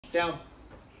Down.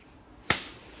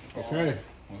 Okay,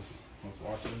 let's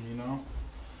watch them, you know.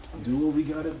 Do what we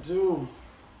gotta do.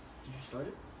 Did you start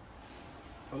it?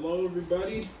 Hello,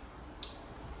 everybody.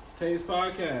 It's Tay's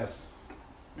podcast.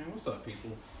 Man, what's up,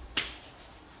 people?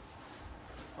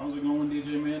 How's it going,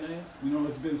 DJ Mayonnaise? You know,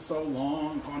 it's been so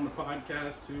long on the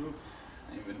podcast, too.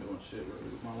 I ain't been doing shit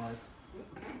really with my life.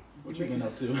 What you been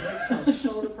up to? That sounds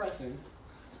so depressing.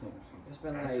 It's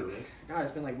been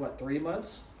it's been like, what, 3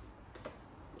 months?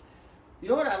 You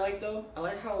know what I like, though? I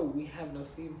like how we have no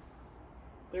theme.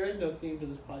 There is no theme to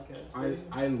this podcast.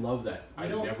 I love that.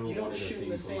 You don't shoot in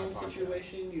the same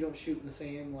situation. You don't shoot in the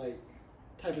same,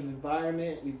 type of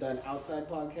environment. We've done outside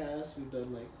podcasts. We've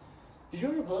done, Did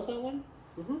you ever post that one?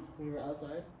 Mm-hmm. When you were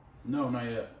outside? No, not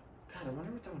yet. God, I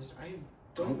wonder what that one is. I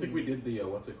don't think we did the,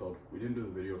 what's it called? We didn't do the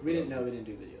video for we didn't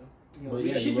do video. You know, but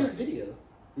we should do a video.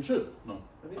 We should. No,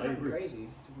 that'd be fucking crazy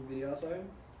to do a video outside.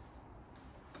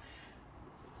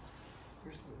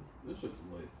 This shit's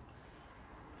lit.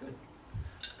 Good.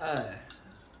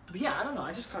 But yeah, I don't know.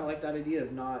 I just kind of like that idea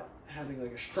of not having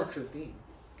a structured theme,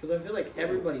 because I feel like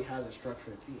everybody has a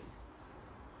structured theme.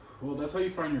 Well, that's how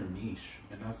you find your niche,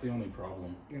 and that's the only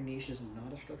problem. Your niche is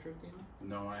not a structured theme?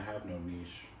 No, I have no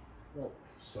niche. Well,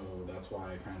 so that's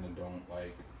why I kind of don't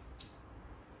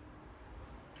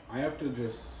I have to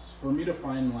just, for me to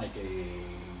find a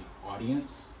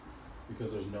audience,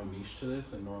 because there's no niche to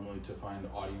this, and normally to find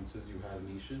audiences you have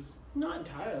niches. Not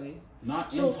entirely.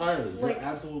 Not entirely. You're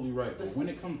absolutely right. But when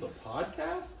it comes to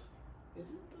podcast,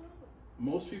 isn't that?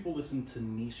 Most people listen to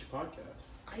niche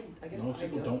podcasts. I guess most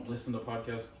people don't listen to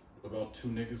podcasts about two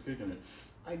niggas kicking it.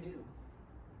 I do.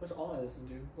 That's all I listen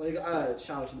to.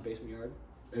 Shout out to the Basement Yard.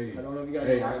 Hey, I don't know if you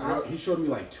guys know. He showed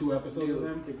me 2 episodes of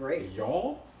them. They're great.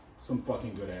 Y'all, some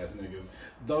fucking good ass niggas.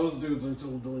 Those dudes are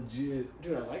too legit.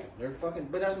 Dude, I like them. They're fucking.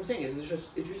 But that's what I'm saying. It's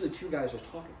usually 2 guys just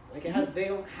talking. They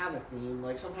don't have a theme.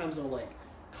 Sometimes they'll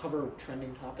cover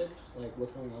trending topics,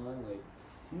 what's going on,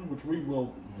 which we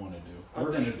will want to do.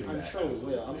 We're gonna do that. I'm sure we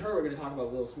will. I'm sure we're gonna talk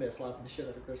about Will Smith slapping the shit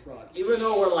out of Chris Rock, even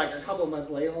though we're a couple of months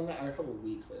late on that, or a couple of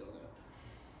weeks late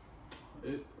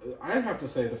on that. I'd have to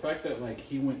say the fact that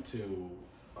he went to,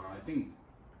 I think,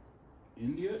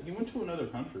 India. He went to another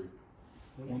country.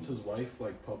 Once his wife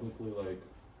publicly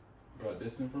got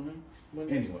distant from him.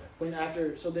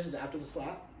 So this is after the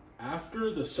slap.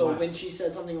 After the slap. So when she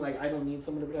said something I don't need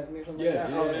someone to protect me or something like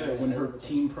that. Yeah. When her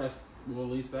team press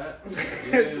released that.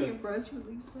 Her team press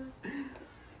released that.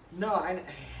 No,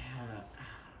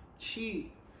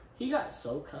 he got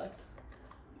so cucked.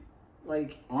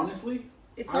 Honestly.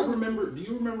 Do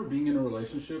you remember being in a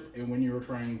relationship and when you were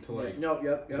trying to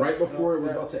Yep. Right before it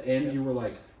was about to end, you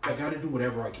were I gotta do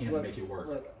whatever I can to make it work.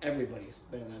 Look, everybody's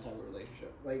been in that type of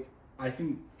relationship. I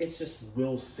think it's just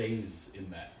Will stays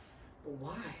in that. But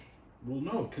why? Well,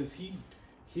 no, because he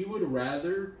would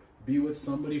rather be with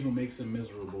somebody who makes him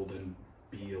miserable than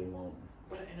be alone.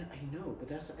 But I know, but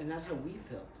that's how we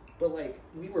felt. But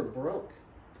we were broke,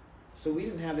 so we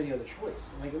didn't have any other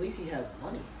choice. At least he has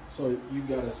money. So you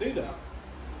gotta say that.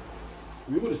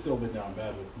 We would have still been down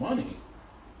bad with money.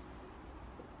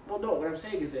 Well, no, what I'm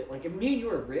saying is that, if me and you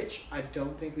were rich, I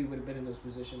don't think we would have been in those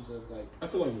positions of, I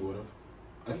feel like we would have.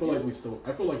 I feel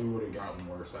like we would have gotten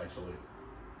worse, actually.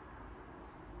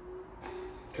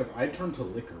 Because I turned to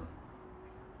liquor,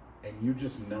 and you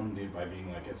just numbed it by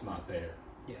being it's not there.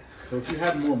 Yeah. So if you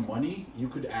had more money, you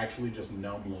could actually just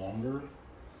numb longer.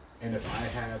 And if I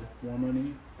had more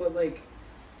money... But,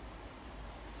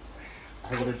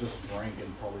 I would have just drank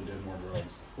and probably did more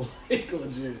drugs.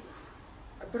 Legit.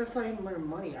 But if I had more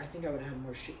money, I think I would have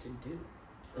more shit to do.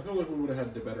 I feel like we would have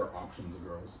had the better options of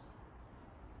girls.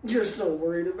 You're so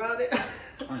worried about it.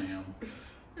 I am.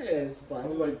 Yeah, it's fine. I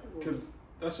was because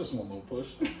that's just one little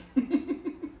push.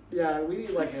 Yeah, we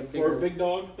need a bigger... For a big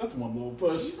dog, that's one little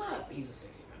push. He's a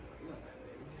 60 pound dog. He's not that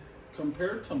big.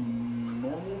 Compared to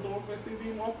normal dogs I see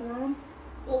being walked around?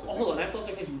 Well, hold on. That's also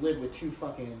because you live with 2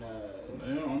 fucking... I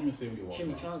don't even see him get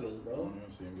walking chimichangas, around. bro. I don't even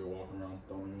see him get walking around.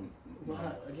 Don't even...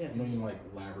 Again, don't even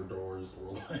Labradors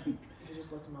or He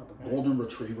just lets them out the back. Golden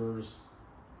Retrievers,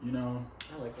 you know?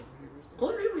 I like Golden Retrievers.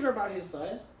 Golden Retrievers are about his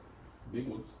size. Big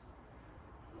ones.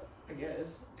 I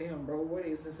guess. Damn, bro. What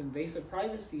is this invasive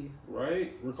privacy?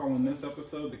 Right? We're calling this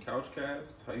episode the Couch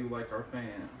Cast. How you like our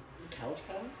fan? The Couch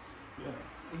Cast? Yeah.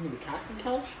 You mean the casting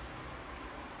couch?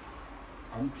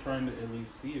 I'm trying to at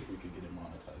least see if we could get it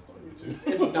monetized on YouTube.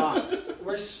 It's not.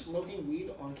 We're smoking weed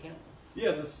on camera.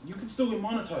 Yeah, you can still get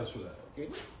monetized for that. Okay.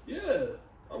 Yeah,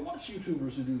 I watch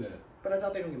YouTubers who do that. But I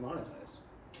thought they don't get monetized.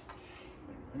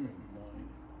 I make money.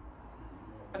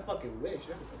 I fucking wish.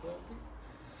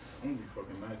 I'm gonna be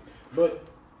fucking nice. But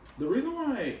the reason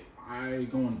why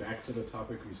going back to the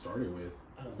topic we started with,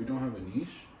 we don't have a niche.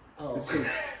 Oh, I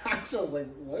was like,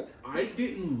 what? I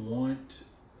didn't want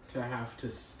to have to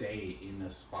stay in a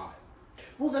spot.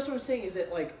 Well, that's what I'm saying is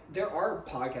that, like, there are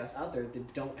podcasts out there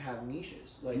that don't have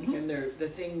niches. Like, and the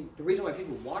reason why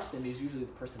people watch them is usually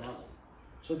the personality.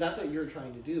 So that's what you're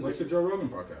trying to do. Like the Joe Rogan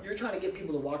podcast. You're trying to get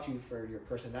people to watch you for your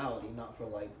personality, not for,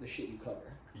 like, the shit you cover.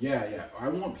 Yeah. I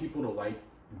want people to like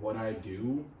what I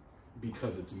do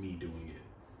because it's me doing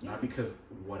it, not because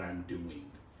what I'm doing.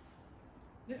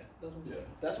 Yeah, that's what I'm saying.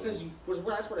 That's because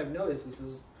that's what I've noticed.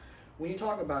 Is when you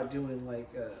talk about doing,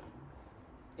 like,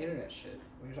 internet shit,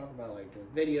 when you talk about, like, doing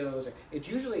videos, it's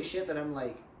usually shit that I'm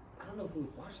like, I don't know who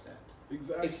would watch that.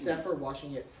 Exactly. Except for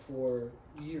watching it for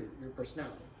your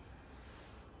personality.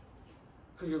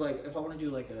 Because you're like, if I want to do,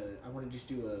 like, I want to just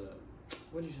do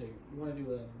what did you say? You want to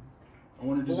do I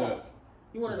want to do vlog. that.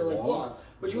 You want to do, like, vlog.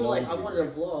 But you were like, I wanted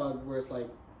a vlog where it's, like,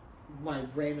 my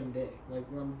random day. Like,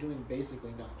 where I'm doing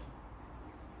basically nothing.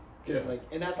 Yeah. Like,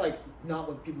 and that's, like, not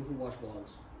what people who watch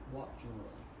vlogs watch,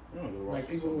 normally. No, like,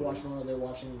 people who watch normally, they're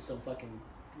watching some fucking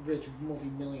rich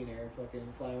multi-millionaire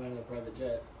fucking fly around in a private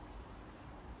jet.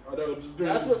 I know, just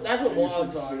doing that's what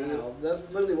vlogs are shit. now. That's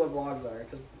literally what vlogs are,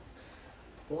 because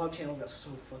vlog channels got so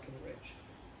fucking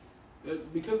rich.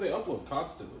 Because they upload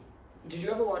constantly. Did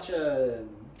you ever watch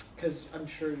because I'm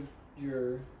sure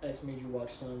your ex made you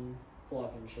watch some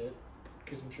vlogging shit,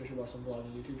 because I'm sure she watched some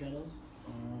vlogging YouTube channels?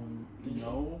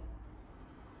 No.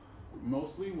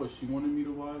 Mostly what she wanted me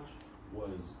to watch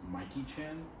was Mikey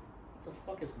Chan. What the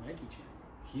fuck is Mikey Chan?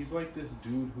 He's like this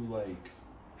dude who like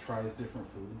tries different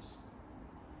foods.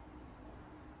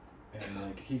 And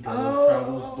like he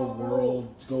travels the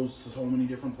world, goes to so many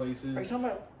different places. Are you talking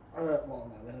about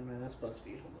well no, that's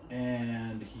BuzzFeed, hold on.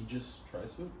 And he just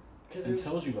tries food. And it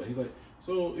tells you about it. He's like,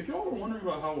 so if y'all were wondering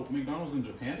about how McDonald's in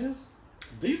Japan is,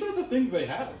 these are the things they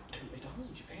have. Dude, McDonald's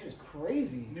in Japan is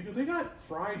crazy. Nigga, they got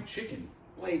fried chicken.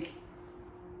 Like,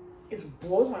 it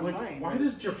blows my mind. Why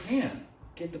does Japan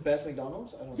get the best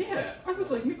McDonald's? I don't know. Yeah, I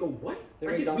was like, nigga, what?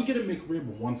 We get a McRib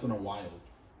once in a while.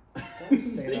 Don't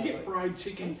say they that get fried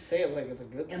chicken. Don't say it like it's a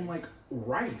good thing. And like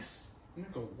rice.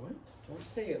 Nigga, what? Don't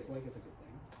say it like it's a good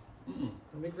thing.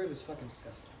 The McRib is fucking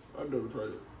disgusting. I've never tried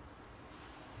it.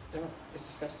 It's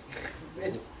disgusting.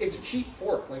 it's cheap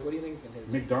pork. Like, what do you think it's gonna taste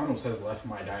like? McDonald's has left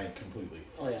my diet completely.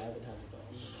 Oh yeah, I haven't had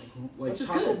McDonald's. Like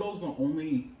Taco Bell's the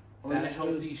only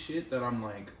unhealthy shit that I'm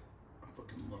like, I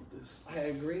fucking love this. I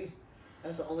agree.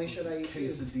 That's the only shit I eat.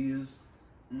 Quesadillas.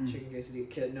 Chicken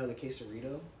quesadilla. No, the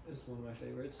quesarito is one of my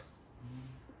favorites.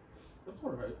 That's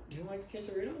alright. You don't like the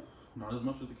quesarito? Not as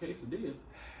much as the quesadilla.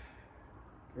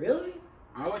 Really?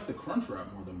 I like the crunch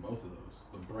wrap more than both of those.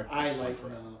 The breakfast I like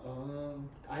crunch wrap.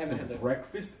 I haven't had the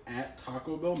breakfast at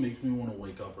Taco Bell makes me want to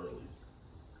wake up early.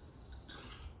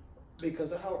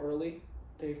 Because of how early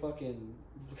they fucking...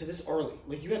 Because it's early.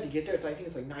 Like, you have to get there. I think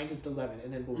it's like 9 to 11,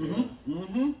 and then boom.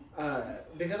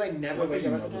 Because I never wake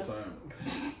up at the time.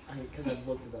 Because I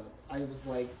looked it up. I was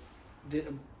like...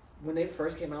 when they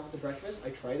first came out with the breakfast, I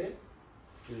tried it.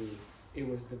 Dude, it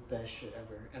was the best shit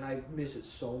ever. And I miss it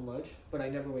so much, but I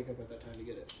never wake up at that time to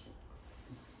get it.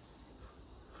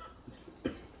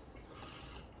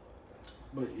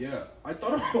 But yeah, I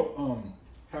thought about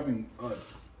having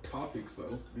topics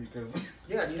though, because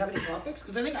yeah, do you have any topics?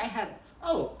 Because I think I had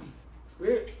so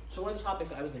one of the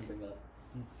topics I was gonna bring up,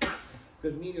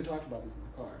 because me and you talked about this in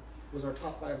the car, was our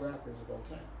top 5 rappers of all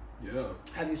time. Yeah.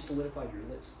 Have you solidified your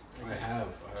list? I have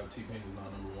T-Pain is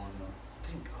not number 1 though.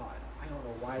 Thank God. I don't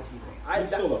know why T-Pain. He's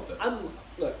still up there.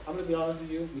 Look, I'm gonna be honest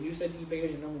with you. When you said T-Pain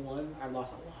is your number 1, I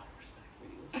lost a lot of respect for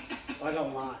you. Like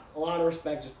a lot of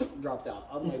respect just dropped out.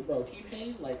 I'm like, bro,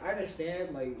 T-Pain, like, I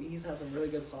understand, like, he's had some really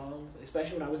good songs,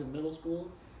 especially when I was in middle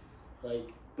school.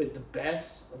 Like, but the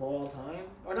best of all time,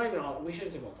 or not even all, we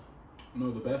shouldn't say all time.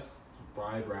 No, the best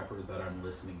 5 rappers that I'm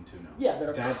listening to now.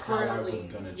 Yeah, that's how I was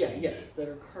gonna change it. That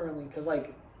are currently, because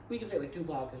like we can say like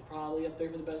Tupac is probably up there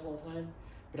for the best of all time,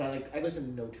 but I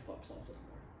listen to no Tupac songs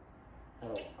anymore, at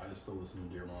all. I still listen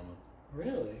to Dear Mama.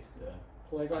 Really? Yeah.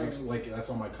 Like that's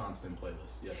on my constant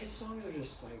playlist. Yeah. His songs are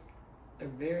just like, they're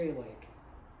very like,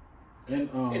 and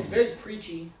it's very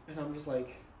preachy, and I'm just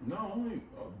like. No, only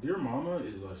Dear Mama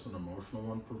is like an emotional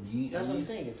one for me. That's what I'm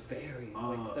saying. It's very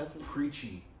like that's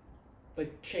preachy.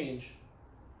 Like Change.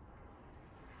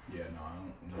 Yeah, no, I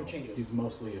don't know. Or Changes. He's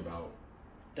mostly about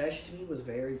that shit to me was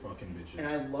very fucking bitches. And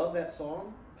I love that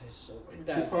song. But it's so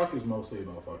Tupac is mostly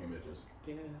about fucking bitches.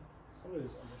 Yeah, some of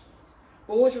his other songs.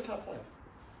 Well, what's your top 5?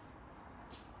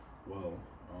 Well,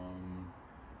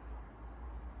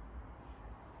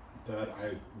 that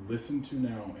I listen to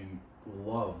now and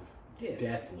love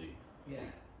deathly. Yeah.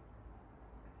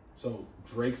 So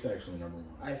Drake's actually number one.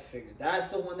 I figured that's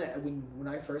the one that when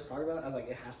I first talked about it, I was like,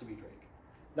 it has to be Drake.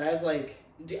 That's like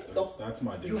that's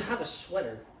my dude. You have a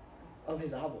sweater of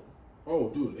his album. Oh,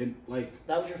 dude, and like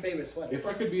that was your favorite sweater. If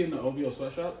I could be in the OVO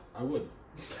sweatshop, I would.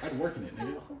 I'd work in it,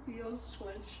 nigga. OVO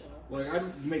sweatshop. Like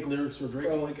I'd make lyrics for Drake.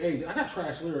 I'm like, hey, I got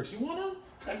trash lyrics. You want them?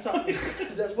 That's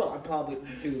what I probably,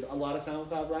 dude. A lot of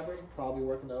SoundCloud rappers probably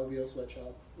work in the OVO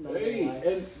sweatshop. Hey,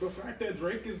 and the fact that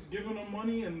Drake is giving them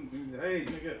money and hey,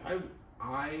 nigga,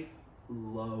 I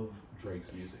love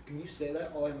Drake's music. Can you say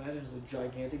that? All I imagine is a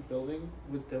gigantic building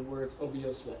with the words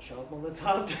OVO sweatshop on the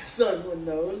top, just so everyone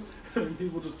knows. And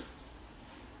people just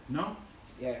no.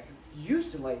 Yeah, you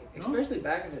used to like, especially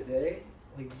back in the day,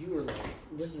 like you were like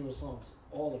listening to his songs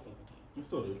all the fucking time. I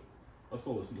still do. I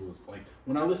still listen to his, like,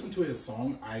 when I listen to his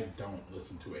song, I don't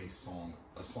listen to a song.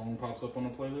 A song pops up on a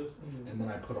playlist, and then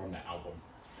I put on the album.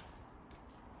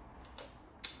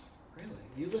 Really?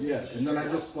 You listen to and then I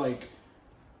just, like,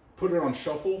 put it on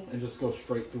shuffle and just go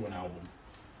straight through an album.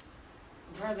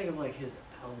 I'm trying to think of, like, his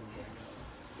albums right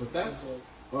now. But that's,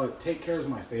 Take Care is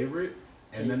my favorite,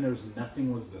 and then there's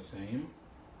Nothing Was the Same,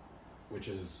 which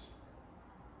is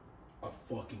a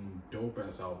fucking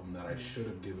dope-ass album that I should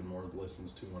have given more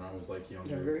listens to when I was, like,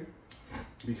 younger.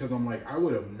 Because I'm like, I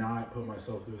would have not put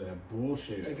myself through that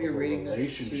bullshit if you're reading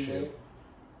relationship.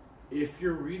 If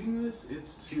you're reading this,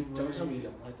 it's too Don't tell me you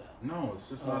don't like that. No, it's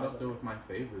just not up there with my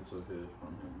favorites of his from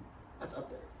him. That's up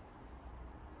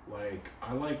there. Like,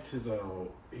 I liked his,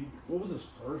 what was his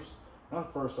first,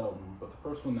 not first album, but the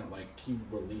first one that, like, he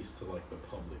released to, like, the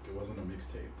public. It wasn't a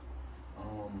mixtape.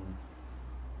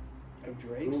 Of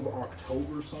Drake's? It was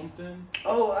October something.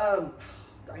 Oh,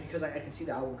 because I can see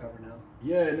the album cover now.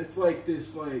 Yeah, and it's like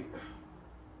this, like...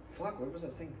 Fuck, what was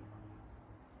that thing?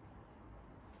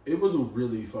 It was a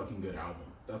really fucking good album.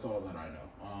 That's all that I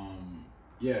know.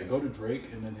 Yeah, go to Drake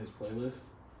and then his playlist.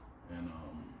 And,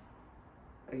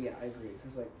 yeah, I agree,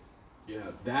 because, like...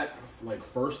 Yeah, that, like,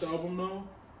 first album, though,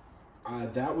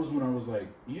 that was when I was like,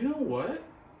 you know what?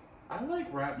 I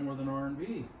like rap more than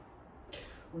R&B.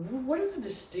 What is the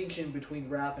distinction between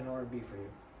rap and R&B for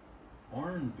you?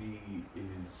 R&B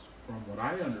is, from what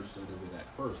I understood of it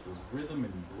at first, was rhythm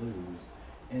and blues,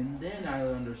 and then I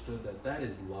understood that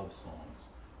is love songs.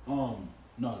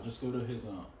 No, just go to his,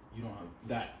 you don't have,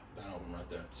 that album right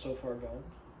there. So Far Gone?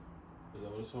 Is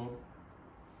that what it's called?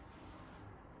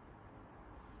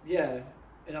 Yeah,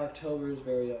 in October's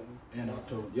very young. In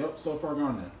October, yep, So Far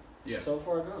Gone then. Yeah. So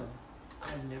Far Gone.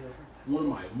 I've never heard that. One of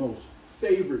my most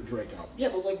favorite Drake albums. Yeah,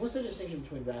 but like, what's the distinction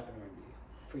between rap and R&B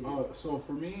for you? So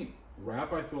for me,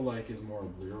 rap I feel like is more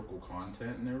of lyrical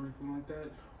content and everything like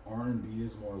that. R&B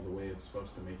is more of the way it's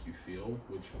supposed to make you feel,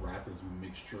 which rap is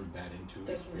mixtured that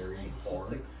into. It's very hard.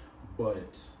 So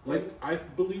but like, I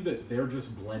believe that they're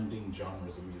just blending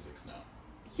genres of musics now.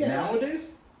 Yeah.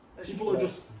 Nowadays, people are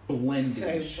just blending.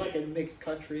 I fucking mixed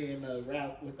country and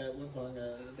rap with that one song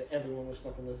that everyone was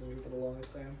fucking listening to for the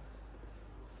longest time.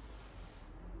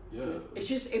 Yeah. It's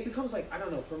just, it becomes like, I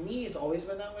don't know, for me it's always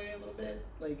been that way a little bit.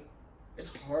 Like,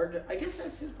 it's hard. I guess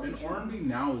that's his part. And R&B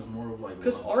now is more of like,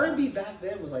 because R&B back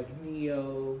then was like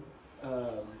Neo.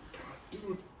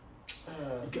 Dude,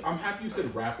 I'm happy you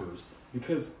said rappers,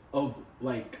 because of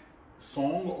like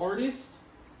song artists.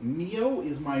 Neo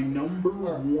is my number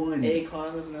one.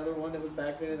 Akon was another one that was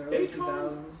back then in the early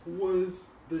 2000s. Was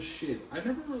the shit. I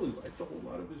never really liked a whole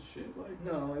lot of his shit. Like,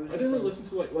 no, it was. I didn't really listen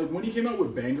to like when he came out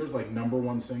with bangers, like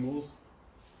 #1 singles.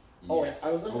 Oh, yeah, I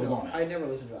was on it. I never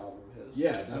listened to albums.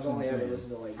 Yeah, that's what I'm saying.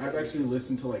 Listened to, like, I've actually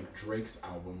listened to like Drake's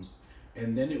albums,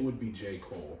 and then it would be J.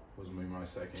 Cole was maybe my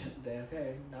second.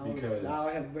 Okay, now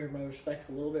I have to bring my respects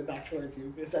a little bit back towards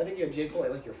you, because I think you have J. Cole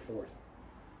at like your fourth.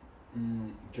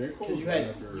 J. Cole. Because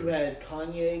you had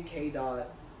Kanye, K. Dot.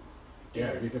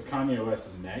 Yeah, because Kanye West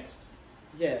is next.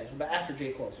 Yeah, but after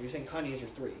J. Cole, so you're saying Kanye is your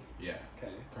 3. Yeah.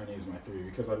 Okay. Kanye is my 3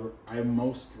 because I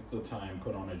most of the time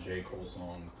put on a J. Cole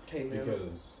song. Okay,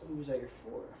 because who's at your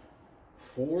 4?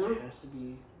 4? It has to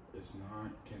be. It's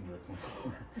not Kendrick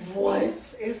Lamar. What?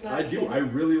 It's not. I do. I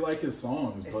really like his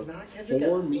songs, it's but not Kendrick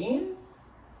for me,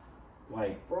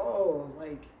 like, bro,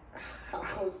 like,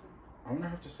 how's? I'm gonna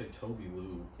have to say Toby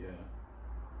Lou. Yeah.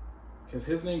 Because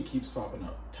his name keeps popping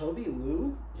up. Toby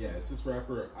Lou? Yeah, it's this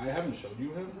rapper. I haven't showed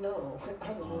you him. No, I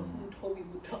don't know who Toby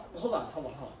Lou. Hold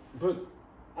on. But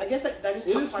I guess that is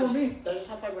top top 5. For me. That is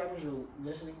top 5 rappers you're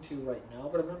listening to right now.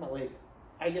 But I'm talking about, like,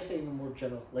 I guess they even more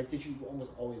general. Like, did you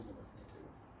almost always been listening to?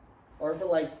 Or I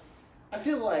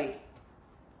feel like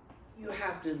you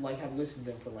have to like have listened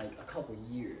to him for like a couple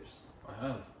years. I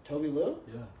have. Toby Lou?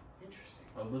 Yeah. Interesting.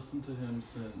 I've listened to him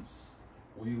since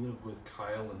we lived with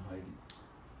Kyle and Heidi.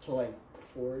 So like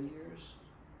 4 years,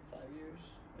 5 years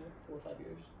 4 or 5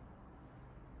 years.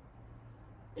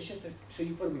 It's just so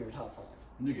you put him in your top 5.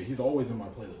 Nigga, he's always in my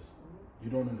playlist. You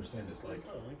don't understand this. Like,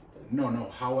 no.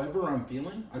 However I'm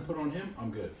feeling, I put on him.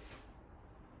 I'm good.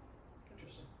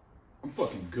 Interesting. I'm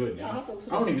fucking good, dude. I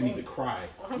don't even need to cry.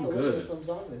 I'm good. Listen to some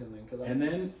songs of him then, and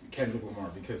then Kendrick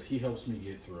Lamar, because he helps me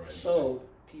get through it. So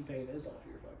T-Pain is off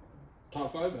your fucking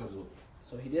top 5, absolutely.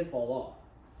 So he did fall off.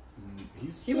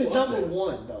 He was number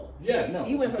 1 though. Yeah, no.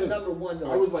 He went from number 1 to.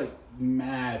 I was like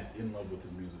mad in love with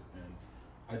his music, man.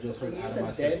 I just heard Out of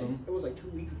My System. It was like 2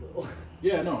 weeks ago.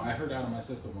 Yeah, no, I heard Out of My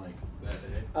System like that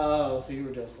day. Oh, so you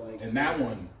were just like. And that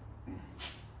one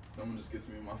just gets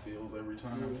me in my feels every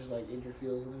time. You were just like in your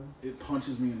feels with him. It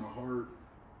punches me in the heart.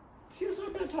 See, that's not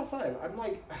a bad top 5. I'm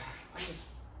like,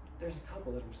 there's a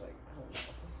couple that I'm just like, I don't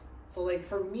know. So like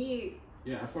for me.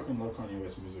 Yeah, I fucking love Kanye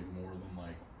West music more than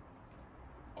like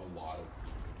a lot of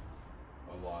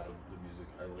the music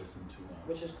I listen to now.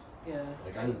 Which is, yeah.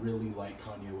 Like, I really like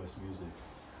Kanye West music.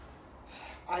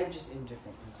 I'm just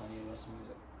indifferent from Kanye West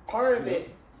music. Part of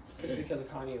it is because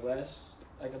of Kanye West.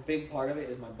 Like, a big part of it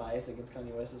is my bias against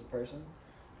Kanye West as a person.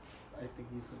 I think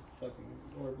he's a fucking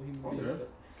horrible human being. But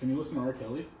can you listen to R.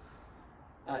 Kelly?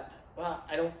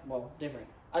 Different.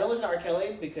 I don't listen to R.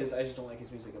 Kelly because I just don't like his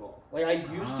music at all. Like, I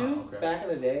used to, back in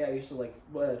the day, I used to, like,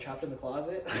 Trapped in the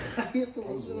Closet. I used to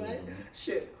listen to that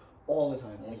shit all the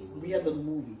time. Like, we had the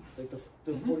movie, like,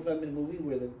 the 45-minute movie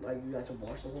where, you had to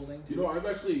watch the whole thing, too. You know, I've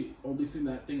actually only seen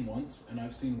that thing once, and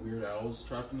I've seen Weird Al's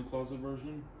Trapped in the Closet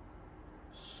version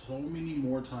so many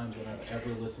more times than I've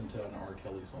ever listened to an R.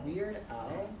 Kelly song. Weird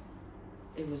Al,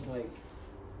 it was, like,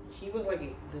 he was, like,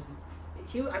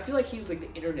 I feel like he was, like,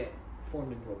 the internet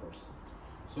formed into a person.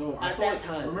 So at that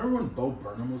time, remember when Bo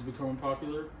Burnham was becoming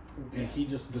popular, and he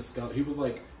just discovered, he was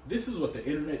like, "This is what the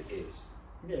internet is."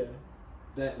 Yeah.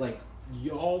 That like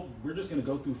y'all, we're just gonna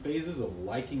go through phases of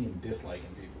liking and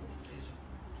disliking people,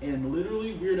 and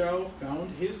literally Weird Al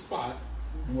found his spot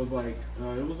and was like,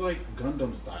 it was like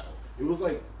Gundam style. It was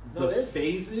like the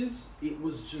phases. It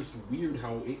was just weird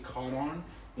how it caught on,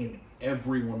 and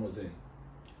everyone was in.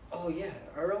 Oh yeah,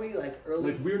 early. Like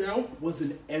Weird Al was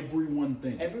an everyone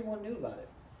thing. Everyone knew about it.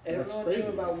 That's everyone crazy.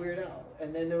 knew about Weird Al,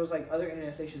 and then there was like other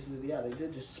internet stations that they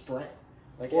did just spread.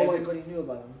 Like everybody knew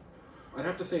about him. I'd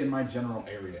have to say in my general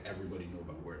area, everybody knew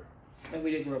about Weird Al. And we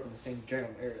did grow up in the same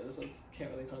general area, so can't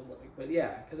really talk about but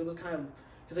yeah, because it was kind of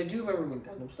I do remember when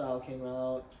Gundam Style came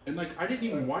out. And like I didn't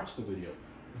even watch the video,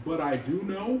 but I do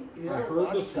know I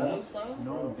heard the song.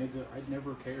 No, nigga, I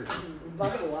never cared. I'm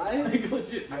not gonna lie. Like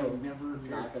legit, I never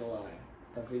cared. Not gonna lie,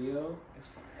 that video is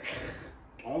fire.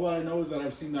 All I know is that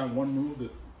I've seen that one move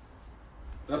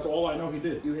that's all I know he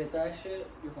did. You hit that shit,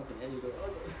 you're fucking Eddie.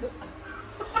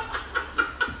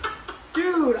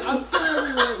 Dude, I'm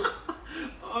telling you.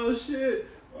 Oh shit.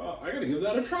 I gotta give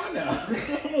that a try now.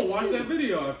 I'm gonna watch that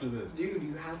video after this. Dude,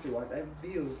 you have to watch that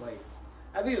video.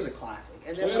 That video's a classic.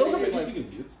 And then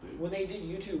when they did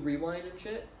YouTube Rewind and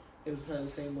shit, it was kind of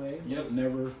the same way. Yep,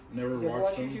 never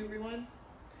watched them. YouTube Rewind?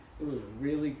 It was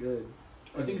really good.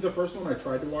 I think the first one I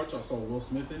tried to watch, I saw Will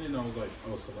Smith in it, and I was like,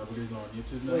 "Oh, celebrities on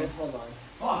YouTube now." Wait, hold on.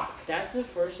 Fuck. That's the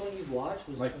first one you watched.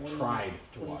 Was like tried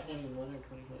to watch 2021 or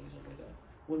 2020, something like that.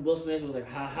 When Will Smith was like,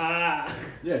 "Ha ha."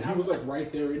 Yeah, he was like right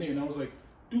there in it, and I was like,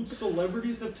 "Dude,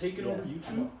 celebrities have taken over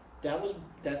YouTube."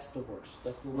 That's the worst.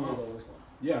 That's the worst one.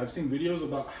 Yeah, I've seen videos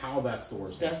about how that's the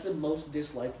worst. That's the most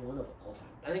disliked one of all time.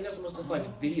 I think that's the most disliked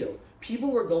video.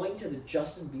 People were going to the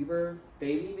Justin Bieber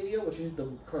baby video, which is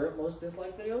the current most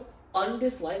disliked video,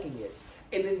 undisliking it,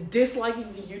 and then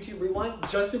disliking the YouTube Rewind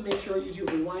just to make sure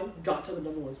YouTube Rewind got to the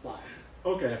 #1 spot.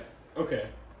 Okay.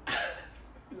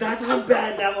 That's how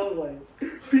bad that one was.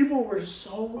 People were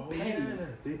so petty. Yeah,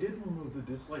 they did remove the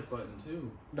dislike button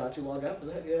too. Not too long after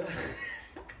that, yeah.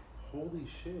 Holy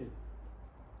shit.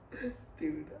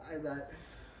 Dude,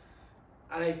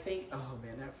 I think, oh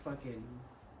man, that fucking,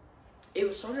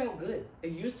 it started out good.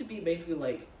 It used to be basically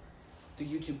like the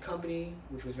YouTube company,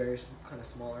 which was very kind of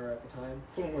smaller at the time.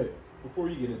 Hold on, wait. Before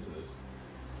you get into this,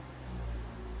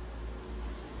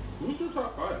 who's your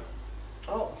top 5?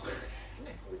 Oh.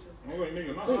 I'm like,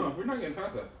 nigga, no, we're not getting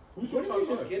past that. Who's your top 5?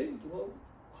 Just kidding? Well,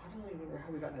 I don't even remember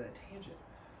how we got into that tangent.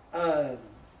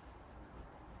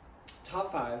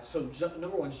 Top 5. So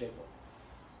 #1 is J. Cole.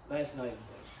 That's not even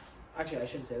close. Actually, I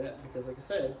shouldn't say that because, like I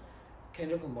said,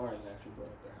 Kendrick Lamar is actually going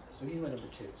up there high. So he's my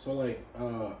 #2. So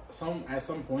like, at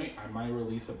some point, I might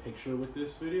release a picture with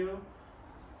this video.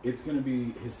 It's gonna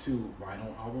be his 2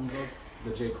 vinyl albums of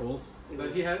the J. Cole's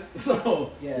that he has.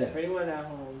 So yeah, for anyone at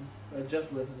home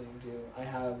just listening to, I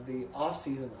have the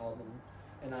Off-Season album,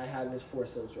 and I have his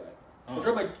Forest Hills Drive, which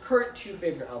are my current 2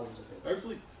 favorite albums of his.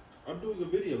 Actually, I'm doing a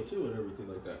video too and everything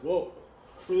like that. Well,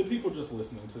 For the people just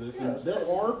listening to this, and there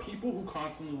are people who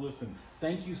constantly listen.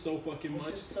 Thank you so fucking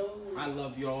much. I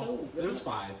love y'all. There's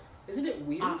 5. Isn't it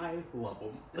weird? I love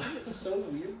them. Isn't it so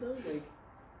weird though?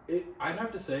 Like, I'd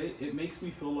have to say, it makes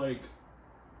me feel like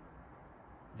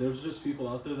there's just people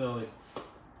out there that are like.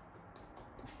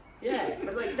 Yeah,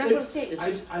 but like that's what I'm saying.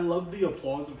 It's I love the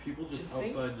applause of people just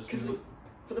outside, just because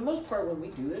for the most part, when we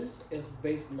do this, it's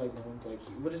based on like the ones like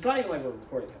you. But it's not even like we're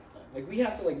recording half the time. Like we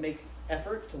have to like make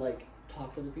effort to like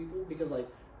talk to the people because like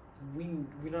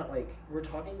we're not like we're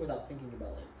talking without thinking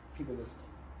about like people listening.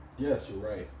 Yes, you're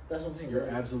right. That's what I'm saying. You're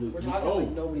absolutely. We're talking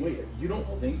like nobody's. Wait, you don't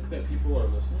think that people are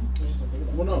listening? I just don't think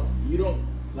about it. Well, no, you don't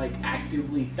like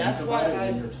actively think about it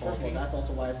when you're talking. First of all, that's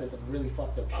also why I said some really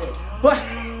fucked up shit. But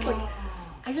like,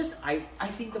 I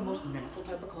think the most natural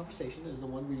type of conversation is the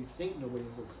one where you think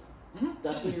nobody's listening. Mm-hmm.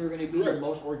 That's when you're going to be the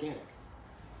most organic.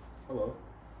 Hello.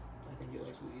 I think he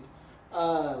likes weed.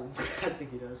 I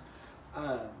think he does.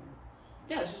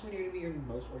 Yeah, it's just when you're going to be your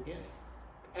most organic.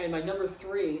 And my number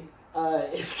 3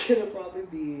 is going to probably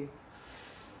be.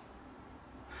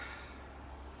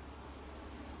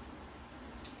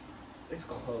 It's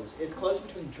close. It's close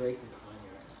between Drake and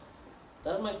Kanye right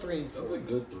now. That's my 3 and 4. That's a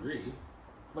good 3.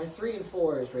 My 3 and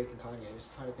 4 is Drake and Kanye. I'm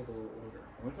just trying to think of a little order.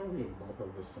 I like how we both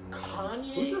have this similar.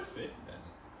 Kanye. Who's your 5th then?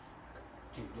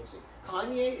 Dude, you'll see.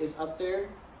 Kanye is up there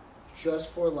just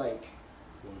for like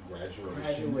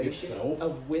graduation itself.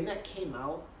 Of when that came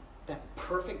out, that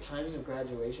perfect timing of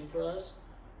graduation for us.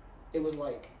 It was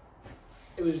like,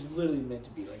 it was literally meant to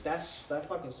be like that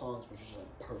fucking songs was just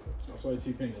like perfect. That's why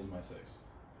T-Pain is my 6.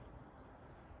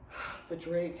 But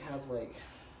Drake has like,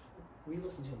 we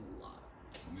listen to him a lot.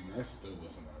 I mean, I still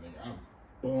listen to that nigga. I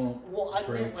bump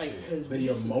I meant like because the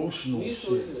emotional we used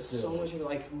to listen to so much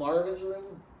like Marvin's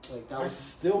Room. Like that was, I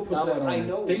still put that on. I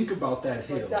know. Think about that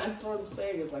hill. Like, that's what I'm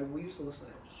saying. Is like we used to listen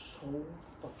to that so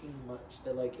fucking much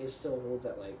that like it still holds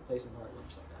that like place in my heart and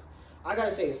like that. I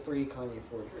gotta say it's 3 Kanye,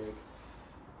 4 Drake,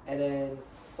 and then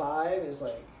 5 is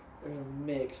like there's a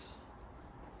mix.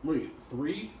 Wait,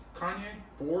 3 Kanye,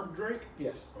 4 Drake?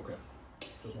 Yes. Okay.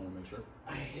 Just want to make sure.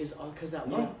 Because that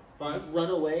no 5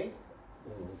 Runaway.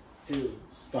 Oh. Dude,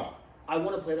 stop. I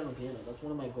want to play that on piano. That's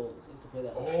one of my goals. Is to play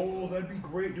that. Oh, that'd be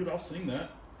great, dude. I'll sing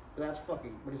that. That's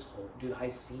fucking. But it's whole, dude. I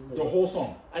seen the whole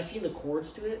song. I seen the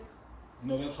chords to it.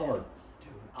 No, that's hard.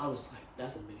 Dude, I was like,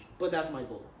 that's amazing. But that's my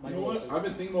goal. You know what? I've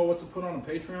been thinking about what to put on a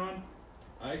Patreon.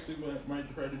 I actually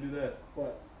might try to do that.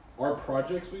 What? Our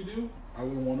projects we do, I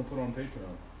would want to put on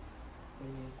Patreon.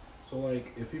 So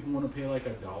like, if people want to pay like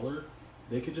 $1,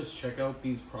 they could just check out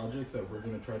these projects that we're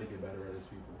gonna try to get better at as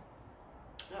people.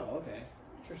 Oh, okay.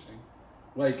 Interesting.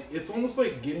 Like, it's almost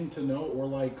like getting to know or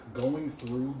like going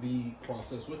through the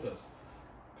process with us.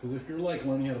 Because if you're like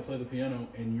learning how to play the piano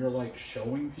and you're like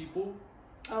showing people.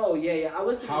 Oh yeah. I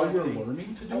was thinking how you're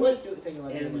learning to do it. I was thinking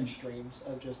like doing streams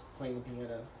of just playing the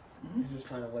piano and just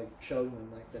trying to like show them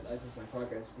like that this is my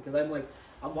progress. Because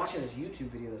I'm watching this YouTube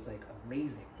video that's like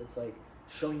amazing. That's like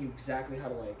showing you exactly how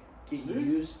to like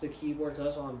use the keyboard.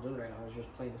 That's all I'm doing right now. I was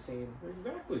just playing the same.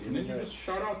 Exactly. And then you just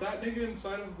shout out that nigga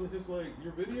inside of his like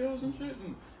your videos and shit.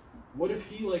 And what if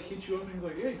he like hits you up and he's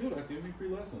like, "Hey, dude, I give you free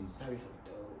lessons." That'd be fucking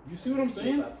dope. You see what I'm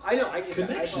saying? I know. I get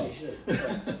connections. That. I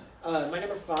probably should. My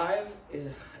number 5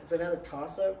 is it's another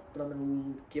toss up, but I'm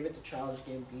gonna give it to Childish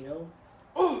Gambino.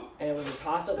 Oh, and it was a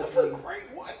toss up. That's a great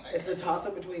one. It's a toss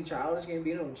up between Childish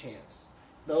Gambino and Chance.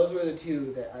 Those were the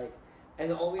 2 that and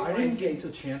the only reason I didn't get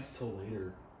to Chance till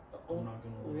later. Oh, I'm not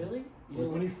gonna lie. Really?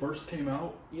 Like when he first came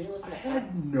out, you didn't listen I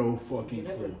had no fucking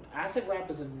clue. Acid Rap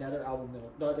is another album.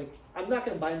 No, like, I'm not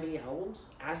gonna buy many albums.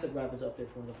 Acid Rap is up there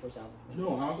for one of the first albums.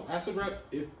 No, Acid Rap.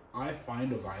 If I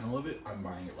find a vinyl of it, I'm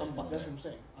buying it. That's what I'm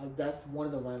saying. That's one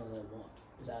of the vinyls I want.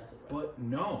 Is Acid Rap. But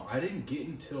no, I didn't get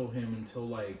until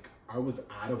like I was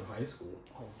out of high school.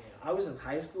 Oh man, I was in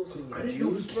high school singing I didn't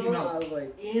Juice, know he came out I was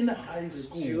like in high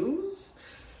school. Juice?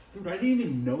 Dude, I didn't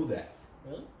even know that.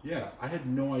 Really? Yeah, I had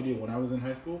no idea. When I was in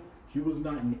high school, he was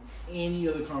not in any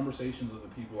of the conversations of the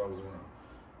people I was around.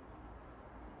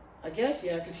 I guess,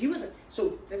 yeah, because he was...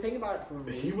 So, the thing about it for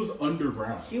me... He was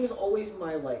underground. He was always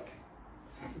my, like...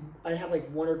 I'd have, like,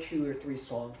 1 or 2 or 3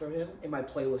 songs from him in my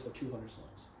playlist of 200 songs.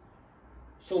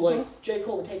 So, like, J.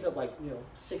 Cole would take up, like,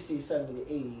 60, 70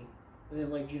 to 80. And then,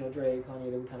 like, Dre,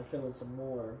 Kanye, they would kind of fill in some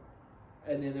more.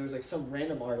 And then there was, like, some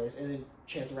random artist. And then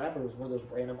Chance the Rapper was one of those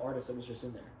random artists that was just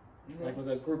in there. Mm-hmm. Like,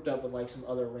 with grouped up with, like, some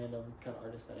other random kind of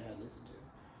artists that I had listened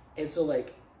to. And so,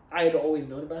 like, I had always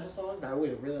known about his songs, and I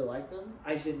always really liked them.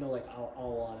 I just didn't know, like, a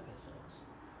lot of his songs.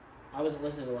 I wasn't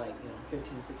listening to, like,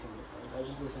 15, 16 of his songs. I was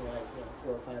just listening to, like,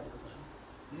 4 or 5 at the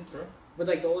time. Okay. But,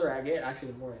 like, the older I get,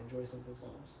 actually, the more I enjoy some of his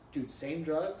songs. Dude, Same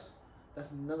Drugs.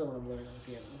 That's another one I'm learning on the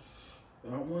piano.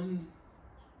 That one.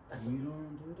 That's we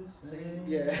don't do the same.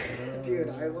 Yeah, dude,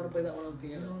 I want to play that one on the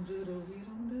piano. We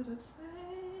don't do the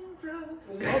same drugs.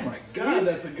 Oh my god,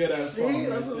 that's a good ass song.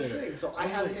 That's right what there. I'm saying. So I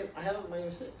have it on my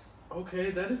year 6. Okay,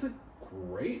 that is a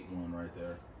great one right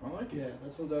there. I like it. Yeah,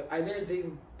 that's what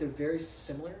they're very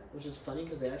similar, which is funny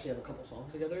because they actually have a couple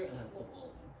songs together, and I love all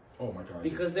of them. Oh my god.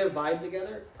 Because their vibe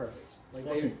together, perfect. Like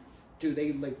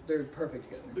they're perfect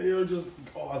together. They are just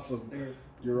awesome.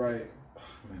 You're right. Oh,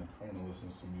 man, I want to listen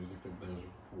to some music of theirs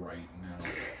right now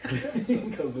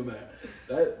because of that.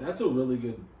 That's a really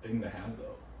good thing to have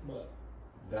though. What?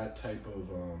 That type of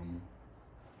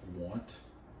want.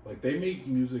 Like they make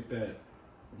music that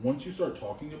once you start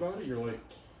talking about it, you're like,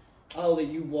 oh, that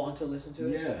you want to listen to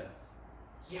it. Yeah.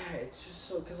 Yeah, it's just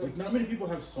so because like not many people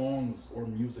have songs or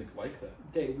music like that.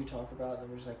 That we talk about, and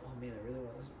we're just like, oh man, I really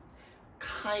want to listen.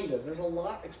 Kind of. There's a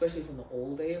lot, especially from the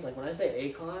old days. Like when I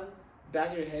say Akon,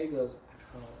 back in your head goes, I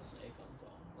kind of want to listen to Akon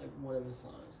song, like one of his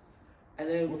songs. And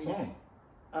then what song?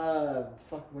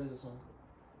 What is the song?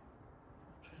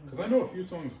 Because I know a few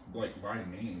songs like by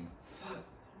name. Fuck.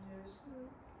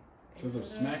 Because of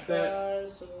Smack That.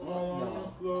 Smack.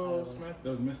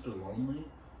 That was Mr. Lonely.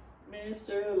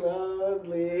 Mr.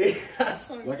 Lovely.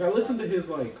 Like I listened to his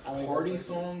like party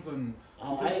songs and.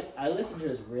 I listen to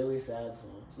his really sad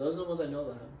songs. Those are the ones I know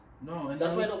about him. No, and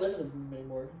that's why I don't listen to him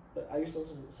anymore. But I used to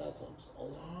listen to the sad songs all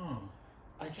the time. Oh.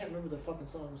 I can't remember the fucking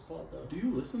song it was called though. Do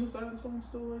you listen to sad songs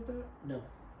still like that? No.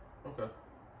 Okay.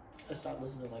 I stopped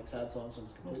listening to like sad songs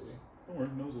almost completely. Don't worry,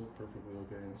 No's a perfectly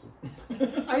okay answer.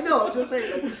 I know, I'm just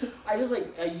saying. I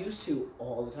used to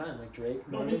all the time. Like Drake,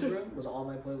 me too. Room was on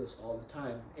my playlist all the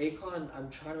time. Akon, I'm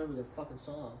trying to remember the fucking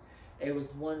song. It was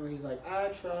one where he's like, I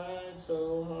tried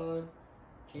so hard,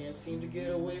 can't seem to get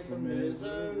away from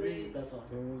misery. That song.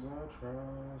 'Cause I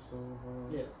try so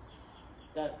hard.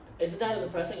 Yeah. Isn't that a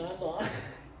depressing ass song?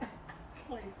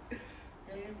 Like,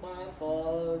 ain't my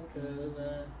fault, 'cause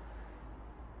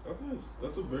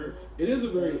it is a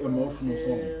very emotional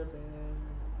song.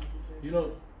 You know.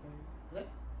 Is that?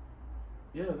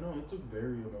 Yeah, no, it's a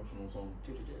very emotional song.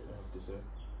 Dude, it is. I have to say.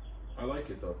 I like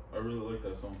it though. I really like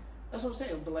that song. That's what I'm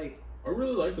saying, but like. I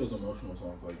really like those emotional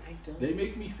songs. Like, they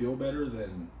make me feel better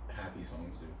than happy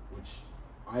songs do, which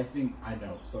I think, I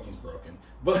know, something's broken,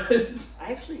 but... It's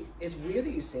weird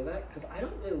that you say that, because I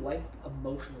don't really like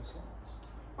emotional songs.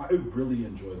 I really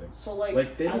enjoy them. So,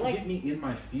 like they don't get me in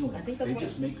my feelings. I think they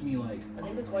just make me, like... I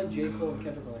think that's why J. Cole and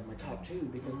Kendrick are, like, my top 2,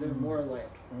 because they're more,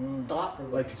 like,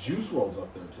 thought-provoking. Like, Juice WRLD's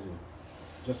up there, too.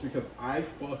 Just because I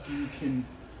fucking can...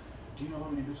 Do you know how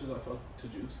many bitches I fucked to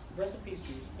Juice? Rest in peace,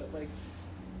 Juice, but, like...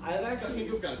 That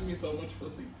nigga's gotten me so much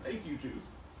pussy. Thank you,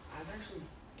 Juice. I've actually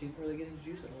didn't really get into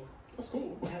Juice at all. That's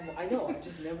cool. I know. I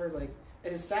just never like.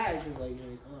 And it's sad because like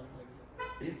he's on. Like,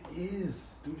 it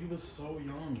is, dude. He was so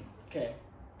young. Okay,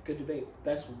 good debate.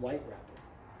 Best white rapper.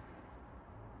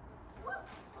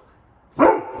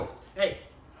 Hey,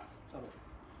 stop it.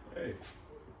 Hey,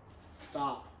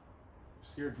 stop. You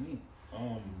scared me.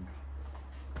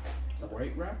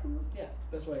 White rapper? Yeah,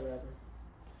 best white rapper.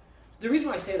 The reason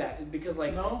why I say that is because,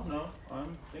 like... No,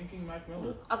 I'm thinking Mac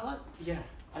Miller. Yeah,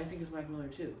 I think it's Mac Miller,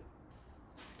 too.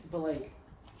 But, like,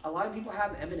 a lot of people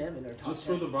have Eminem in their top 10. Just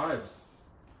for the vibes.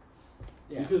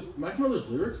 Yeah. Because Mac Miller's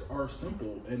lyrics are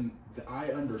simple, and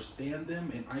I understand them,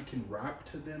 and I can rap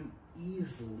to them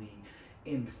easily,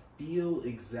 and feel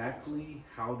exactly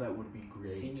how that would be great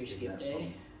Senior in Skip that Day.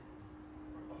 song.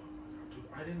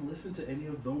 I didn't listen to any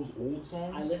of those old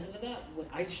songs. I listened to that.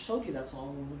 I showed you that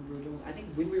song when we were doing. I think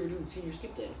when we were doing Senior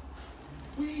Skip Day.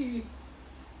 We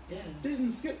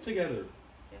didn't skip together.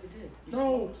 Yeah, we did.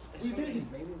 We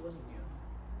didn't. Maybe it wasn't you.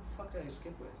 Who the fuck did I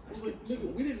skip with?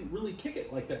 Nigga, we didn't really kick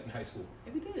it like that in high school.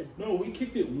 Yeah, we did. No, we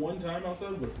kicked it one time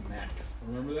outside with Max.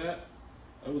 Remember that?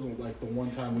 That was like the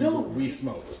one time we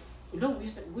smoked. No, what are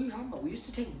you talking about? We used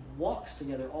to take walks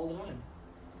together all the time.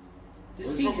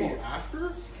 Senior year.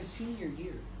 After? Senior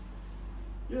year.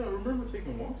 Yeah, I remember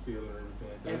taking walks together and everything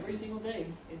like that. Every single day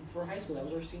for high school. That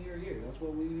was our senior year. That's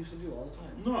what we used to do all the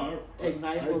time. No, take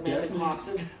nice romantic walks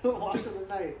in the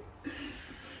night.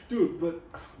 Dude,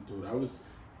 I was,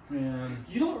 man.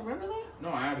 You don't remember that? No,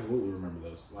 I absolutely remember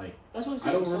those. Like, that's what I'm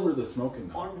saying. I don't remember the smoking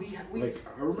though. I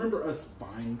remember us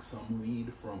buying some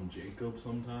weed from Jacob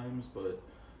sometimes, but.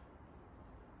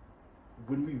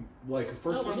 When we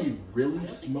first time we really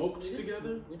smoked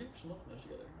together. We didn't smoke much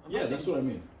together. That's what I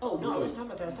mean. Oh no, I wasn't talking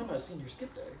about that. I was talking about Senior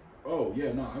Skip Day. Oh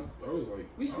yeah, no, I was like,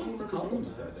 we smoked a couple times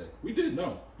that day. We did.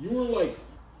 No, you were like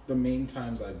the main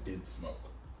times I did smoke.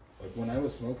 Like when I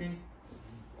was smoking,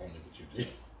 only what you did.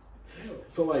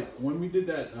 So like when we did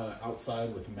that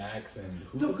outside with Max and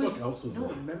who the fuck else was there?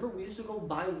 No, remember we used to go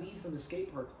buy weed from the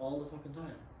skate park all the fucking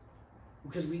time.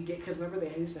 Because remember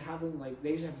they used to have them like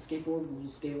they used to have the skateboard with a little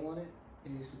scale on it,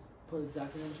 and they used to put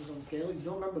exactly how much was on the scale. You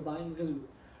don't remember buying because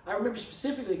I remember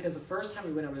specifically because the first time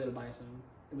we went over there to buy some,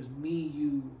 it was me,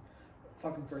 you,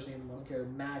 fucking first name I don't care,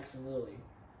 Max and Lily.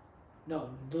 No,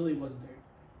 Lily wasn't there.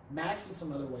 Max and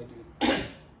some other white dude. Yeah,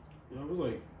 I was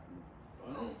like,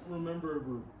 I don't remember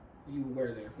ever. You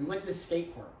were there. We went to the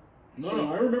skate park.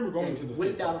 No, I remember going to the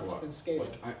skate park. Whipped out a fucking skate.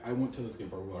 Like I went to the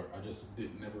skate park a lot. I just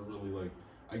never really like.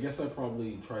 I guess I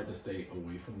probably tried to stay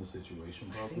away from the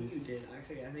situation. Probably. I think you did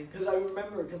actually. I think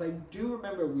because I do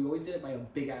remember we always did it by a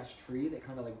big ass tree that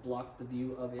kind of like blocked the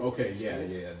view of it. Okay,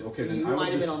 yeah. Okay, then you I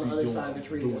might would have just been on the other side of the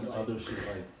tree. Doing other shit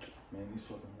like, man, these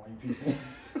fucking white people.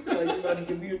 Like you're about to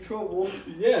get me in trouble.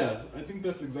 Yeah, I think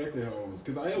that's exactly how it was.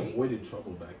 Because I avoided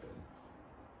trouble back then.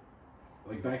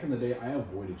 Like back in the day, I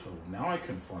avoided trouble. Now I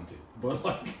confront it. But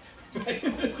like back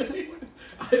in the day,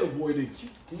 I avoided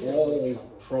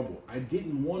all trouble. I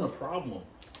didn't want a problem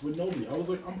with nobody. I was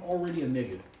like, I'm already a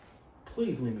nigga.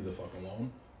 Please leave me the fuck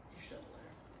alone.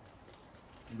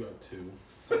 You got two.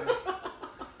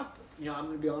 You know, I'm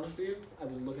gonna be honest with you. I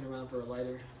was looking around for a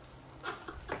lighter.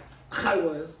 I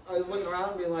was looking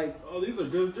around and being like, oh, these are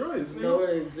good joints. No,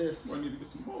 it exists. I need to get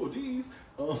some more of these.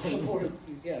 Some more of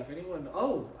these, yeah. If anyone,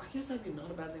 I guess that'd be not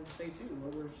a bad thing to say too.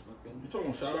 While we're smoking. You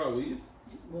talking shout out weed?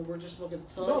 Well, we're just smoking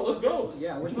some. No, let's go.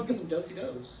 Yeah, we're smoking some dosey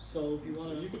dos. So if you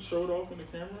wanna, you could show it off in the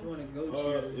camera. If you wanna go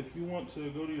to, if you want to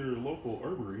go to your local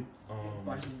herbery,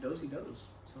 buy some dosey dos.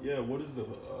 Yeah, what is the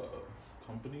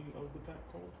company of the pack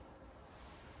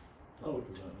called?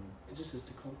 It just says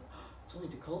Tacoma. It's only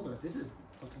Tacoma. This is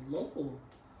fucking local.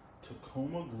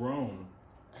 Tacoma grown.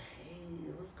 Hey,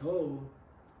 let's go.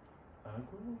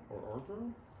 Agro or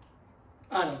Argro?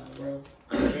 I don't know,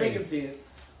 bro. They can see it.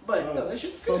 But no, it's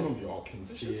just some good. of y'all can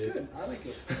see it. Good. I like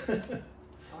it.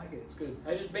 I like it. It's good.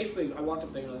 I just basically I walked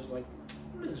up there and I was like,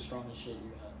 what is the strongest shit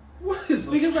you got? What is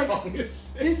the strongest shit?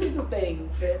 This is the thing.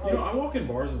 That, like, I walk in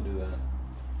bars and do that.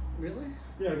 Really?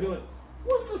 Yeah, I'd be like,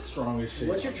 what's the strongest shit?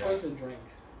 What's your choice of drink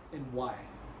and why?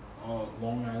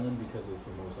 Long Island because it's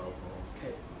the most alcohol.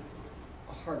 Okay.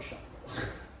 A hard shot.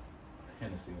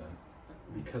 Hennessy then.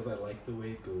 Because I like the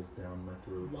way it goes down my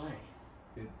throat. Why?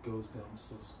 It goes down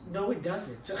so smooth. No, it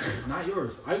doesn't. Not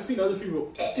yours. I've seen other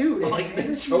people. Dude, like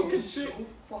they choke is so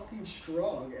fucking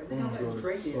strong. Every time I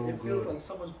drink it, it feels like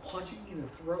someone's punching me in the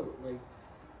throat. Like,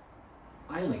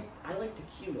 I like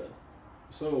tequila.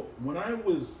 So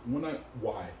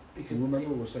why? Because you remember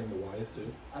we're saying the whys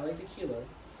too. I like tequila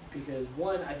because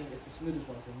one, I think it's the smoothest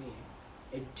one for me,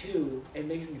 and two, it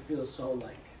makes me feel so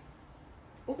like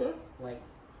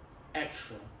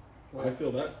extra. Like, I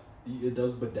feel that it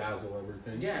does bedazzle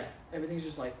everything. Yeah, everything's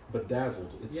just like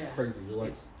bedazzled. It's crazy. You're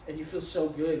like, and you feel so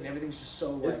good, and everything's just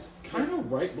so like. It's kind of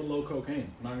right below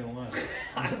cocaine. Not gonna lie.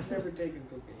 I've never taken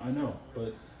cocaine. I know,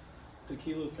 but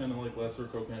tequila's kind of like lesser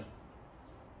cocaine.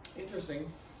 Interesting.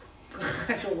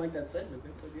 I don't like that sentiment,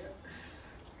 but yeah,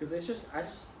 because it's just I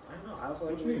don't know. I also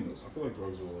like. What do you mean? I feel like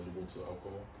drugs are relatable to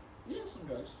alcohol. Yeah, some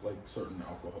drugs. Like certain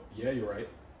alcohol. Yeah, you're right.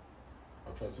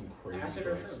 I've tried some crazy acid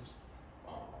drugs. Or shrooms?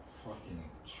 Oh, fucking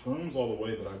shrooms all the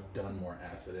way, but I've done more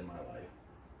acid in my life.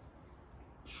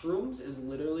 Shrooms is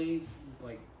literally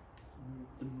like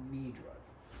the me drug.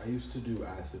 I used to do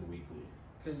acid weekly.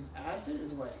 Because acid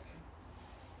is like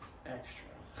extra.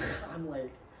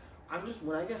 I'm just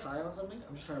when I get high on something,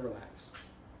 I'm just trying to relax.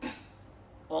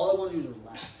 All I want to do is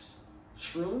relax.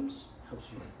 Shrooms helps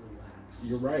you relax.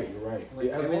 You're right. Like,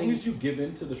 as long as you give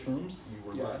in to the shrooms, you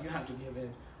relax. Yeah, you have to give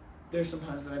in. There's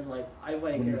sometimes that I like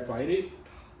when you fight it.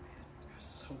 Oh man, they're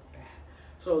so bad.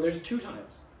 So there's 2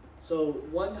 times. So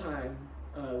one time,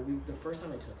 the first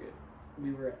time I took it,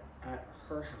 we were at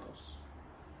her house,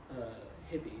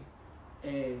 hippie,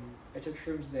 and I took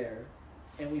shrooms there,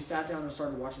 and we sat down and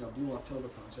started watching a Blue October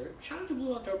concert. Shout out to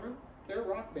Blue October. They're a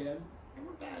rock band. They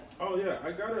weren't bad. Oh yeah,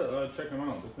 I gotta check them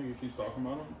out. This nigga keeps talking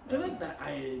about them. They're not bad.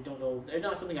 I don't know. They're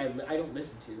not something I don't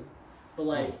listen to, but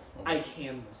like I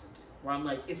can listen to. Where I'm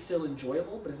like, it's still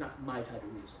enjoyable, but it's not my type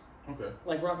of music. Okay.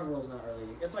 Like rock and roll is not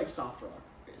really. It's like soft rock.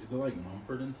 Basically. Is it like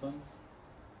Mumford and Sons?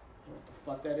 I don't know what the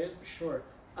fuck that is, but sure.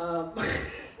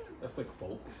 That's like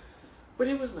folk. But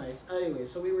it was nice. Anyway,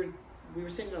 so we were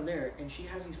sitting down there, and she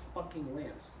has these fucking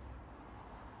lamps.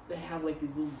 They have like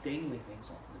these little dangly things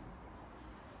off them,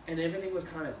 and everything was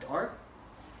kind of dark,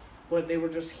 but they were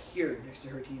just here next to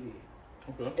her TV.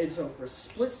 Okay. And so for a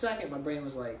split second, my brain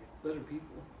was like, "Those are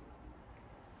people."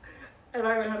 And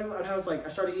I was like, I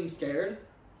started getting scared,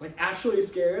 like actually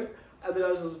scared, and then I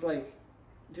was just like,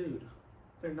 "Dude,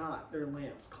 They're not. They're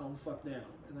lamps. Calm the fuck down.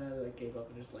 And then I like gave up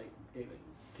and just like gave it.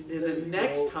 The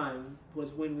next time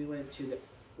was when we went to the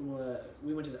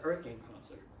Earth Gang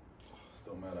concert.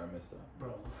 Still mad I missed that.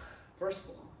 Bro, first of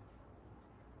all,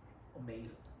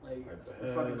 amazing. Like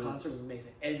the fucking concert was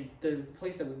amazing. And the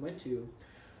place that we went to,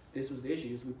 this was the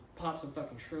issue, is we popped some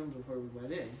fucking shrooms before we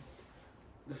went in.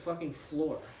 The fucking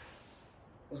floor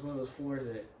was one of those floors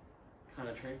that kind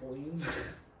of trampolines.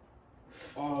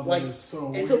 Oh, like, that is so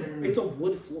weird. It's a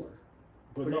wood floor.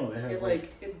 But no, it has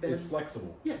it bends. It's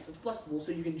flexible. Yes, it's flexible,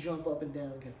 so you can jump up and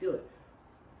down and can feel it.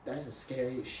 That is the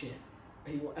scariest shit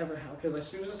that you will ever have. Because as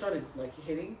soon as I started like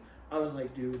hitting, I was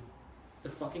like, dude, the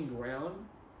fucking ground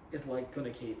is like gonna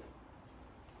cave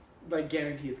in. Like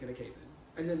guarantee it's gonna cave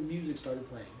in. And then music started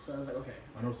playing, so I was like, okay.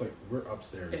 I know, it's like we're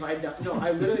upstairs. If I die, no,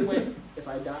 I literally went. If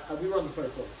I die, we were on the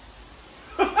third floor.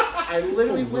 I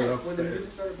literally went when the music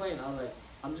started playing. I was like,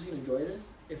 I'm just gonna enjoy this.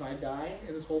 If I die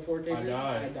and this whole 4K thing,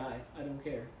 I die. I don't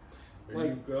care. There like,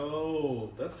 you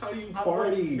go. That's how you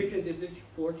party. Because if this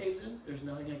 4K's in, there's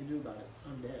nothing I can do about it.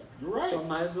 I'm dead. You're right. So I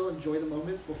might as well enjoy the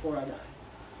moments before I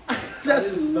die.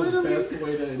 That's the best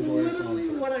way to enjoy a concert. Literally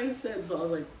what I said. So I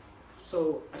was like,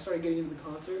 so I started getting into the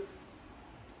concert,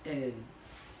 and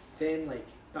then like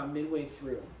about midway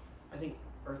through, I think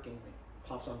Earth Gang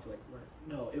pops on for like,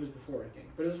 no, it was before Earth Gang,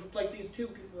 but it was like these two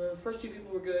people. The first two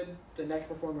people were good. The next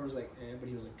performer was like, but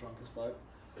he was like drunk as fuck.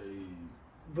 Hey.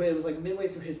 But it was like midway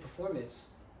through his performance,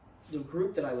 the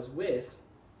group that I was with,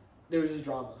 there was just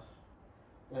drama.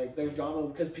 Like there's drama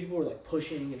because people were like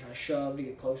pushing and trying to shove to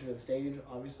get closer to the stage,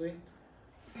 obviously.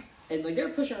 And like they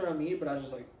were pushing around me, but I was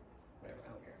just like, whatever, I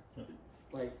don't care.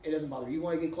 Like it doesn't bother me. You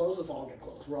want to get close? Let's all get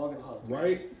close. We're all gonna hug.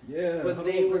 Right? Yeah. But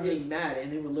they were getting mad,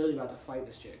 and they were literally about to fight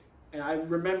this chick. And I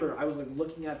remember I was like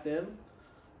looking at them,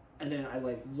 and then I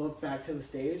like looked back to the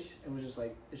stage and was just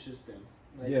like, it's just them.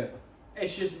 Like, yeah.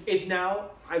 It's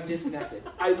now, I'm disconnected.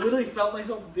 I literally felt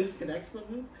myself disconnect from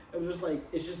them. It was just like,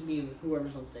 it's just me and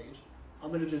whoever's on stage. I'm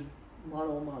going to just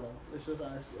mano a mano. It's just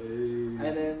us. Hey. And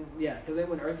then, yeah, because then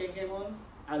when Earth Gang came on,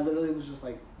 I literally was just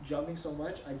like jumping so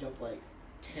much, I jumped like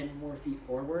 10 more feet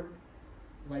forward.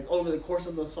 Like over the course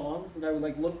of those songs, and I would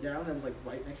like look down, I was like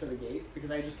right next to the gate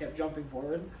because I just kept jumping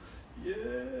forward. Yeah,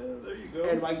 there you go.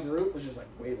 And my group was just like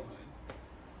way behind.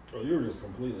 Oh, you were just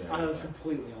completely I was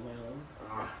completely on my own.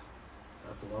 Ah.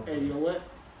 That's a lovely. And you know what?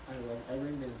 I love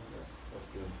every minute of it. That's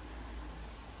good.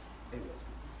 It was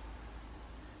good.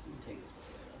 You can take this one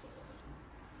away, that's what I said.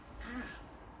 Ah!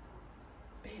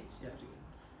 Bitch. Yeah, dude.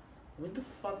 When the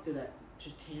fuck did that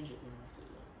just tangent went off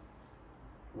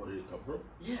to? Where did it come from?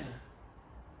 Yeah.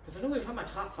 Because I know we were talking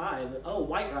about top 5, but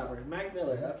White Robber, Mac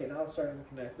Miller. Okay, now it's starting to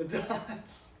connect the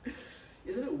dots.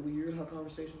 Isn't it weird how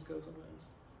conversations go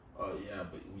sometimes? Yeah,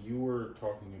 but you were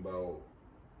talking about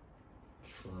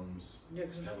shrooms. Yeah,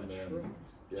 because we're talking about shrooms.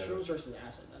 Yeah, shrooms versus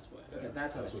acid, that's what. Okay, yeah,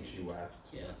 that's what you asked.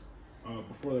 Yes.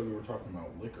 Before that, we were talking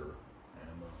about liquor.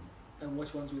 And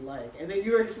which ones we like. And then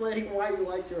you were explaining why you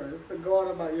liked yours. So go on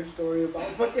about your story about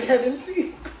fucking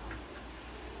Hennessy.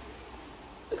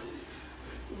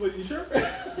 Like, you sure?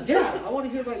 Yeah, I want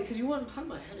to hear about it because you wanted to talk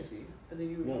about Hennessy. And then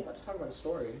you were about to talk about a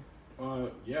story.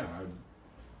 Yeah.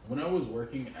 When I was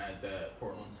working at that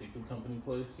Portland Seafood Company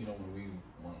place, you know, when we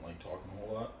weren't like talking a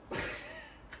whole lot.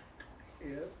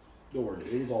 Yeah. Don't worry,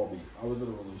 it was all me. I was in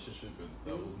a relationship, and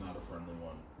that was not a friendly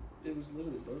one. It was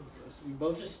literally both of us. We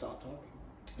both just stopped talking.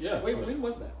 Yeah. Wait, when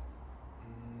was that?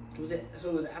 Was it? So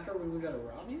it was after we moved out of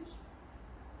Robbie's?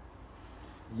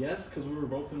 Yes, because we were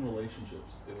both in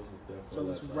relationships. It was definitely. So it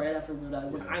was right after we moved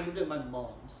out. When I moved to my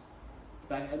mom's.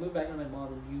 I moved back to my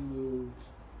mom, and you moved.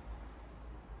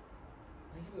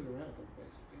 I think you moved around a couple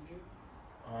places, didn't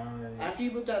you? After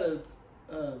you moved out of,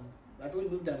 after we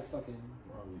moved out of fucking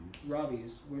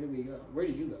Robbie's, where did we go? Where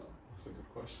did you go? That's a good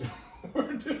question.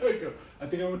 Where did I go? I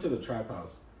think I went to the trap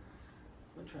house.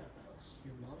 What trap house?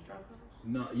 Your mom's trap house?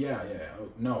 No, yeah.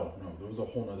 No. There was a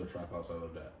whole other trap house I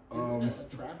lived at.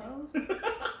 A trap house?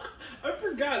 I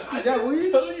forgot. I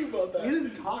didn't tell you about that. You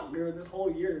didn't talk during this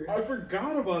whole year. I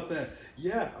forgot about that.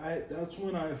 Yeah, that's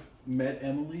when I met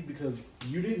Emily because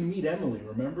you didn't meet Emily,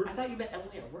 remember? I thought you met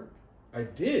Emily at work. I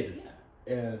did.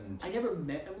 Yeah. And I never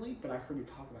met Emily, but I heard you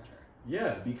talk about her.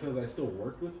 Yeah, because I still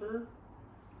worked with her.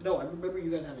 No, I remember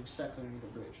you guys having sex underneath a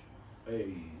bridge.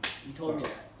 Hey. You told me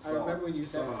that. I remember when you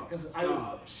said that. Because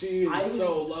she is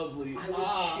so lovely. I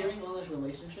was cheering on this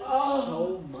relationship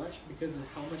so much because of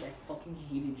how much I fucking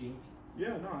hated Jamie.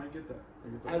 Yeah, no, I get that.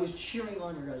 I was cheering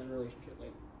on your guys' relationship,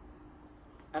 like,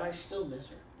 and I still miss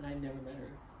her, and I never met her.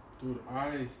 Dude,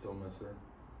 I still miss her.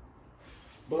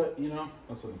 But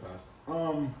that's in the past. Why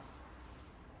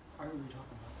were we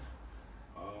talking about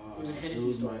that? Was it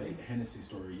Hennessy story. My Hennessy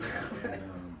story, yeah.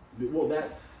 And, well,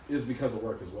 that is because of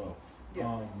work as well. Yeah.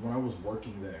 When I was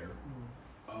working there,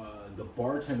 the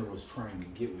bartender was trying to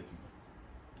get with me.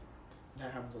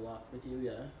 That happens a lot with you,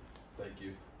 yeah. Thank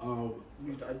you. I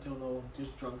don't know,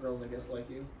 just drunk girls, I guess, like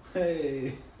you.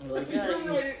 Hey. They're like,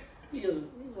 yeah, he's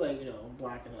like, you know,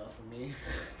 black enough for me.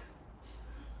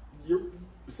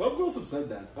 Some girls have said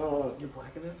that. You're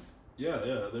black enough? Yeah,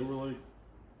 they were like,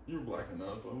 you're black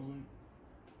enough. I was like,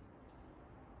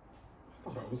 I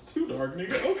thought I was too dark,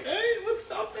 nigga. Okay, let's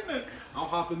stop in there. I'll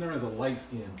hop in there as a light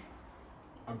skin.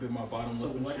 I bit my bottom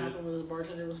lip and shit. So what happened when the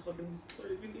bartender was fucking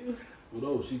flirting with you? Well,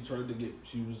 no, she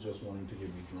was just wanting to get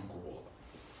me drunk a whole lot.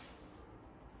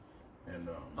 And,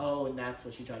 and that's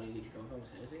what she tried to get you drunk on, was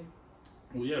Hennessy?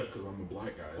 Well, yeah, because I'm a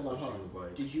black guy, so she was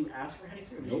like... Did you ask for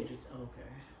Hennessy, or did nope. you just... Oh,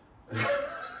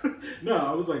 okay. No,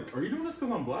 I was like, are you doing this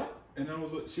because I'm black? And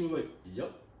she was like,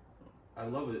 yep. I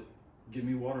love it. Give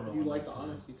me watermelon. You like the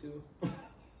honesty, too.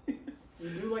 You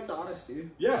do like the honesty.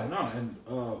 Yeah, no, and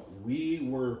we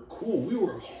were cool. We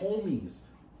were homies,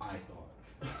 I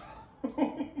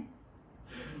thought.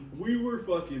 We were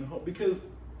fucking because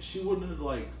she wouldn't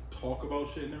like talk about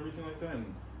shit and everything like that,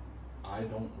 and I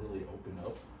don't really open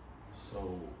up,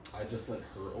 so I just let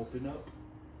her open up.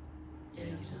 Yeah,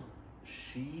 and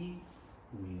she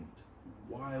went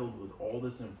wild with all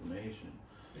this information.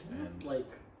 And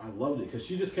like I loved it because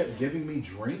she just kept giving me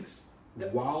drinks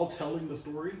while telling the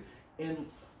story. And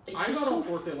I got off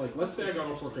work at, like, let's say I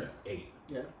got off work at 8.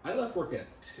 Yeah. I left work at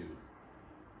 2.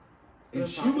 And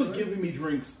she was giving me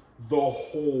drinks the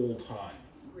whole time.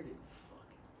 You were getting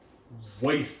fucking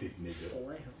wasted, nigga.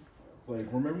 Slammed. Like,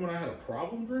 remember when I had a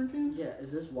problem drinking? Yeah.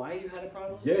 Is this why you had a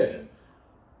problem? Yeah.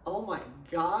 Oh my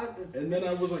god. And then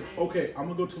I was like, okay, I'm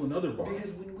gonna go to another bar.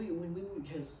 Because when we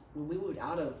moved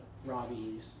out of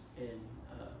Robbie's in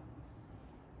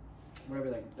whatever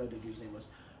the dude's name was,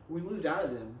 we moved out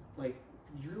of them, like,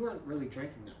 you weren't really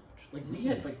drinking that much. Like, we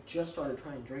had, like, just started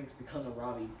trying drinks because of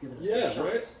Robbie giving us shots.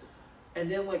 Right?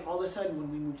 And then, like, all of a sudden, when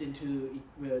we moved into,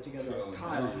 together at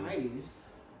Kyle and Heidi's,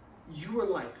 you were,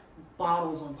 like,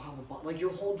 bottles on top of bottles. Like,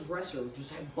 your whole dresser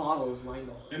just had bottles lined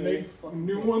the whole fucking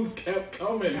new ones kept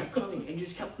coming. And you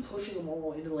just kept pushing them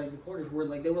all into, like, the corners where,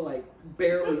 like, they were, like,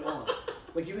 barely on.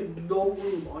 Like, you had no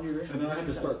room on your dresser. And then I had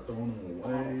to start throwing them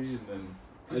away, and then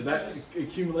that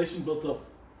accumulation built up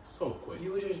so quick.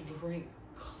 You would just drink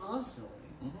constantly.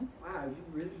 Wow, you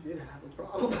really did have a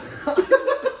problem.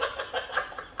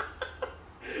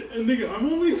 And nigga, I'm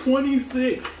only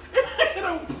 26. I had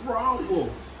a problem.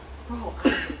 Bro,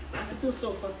 I feel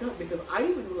so fucked up because I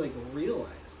didn't even like realize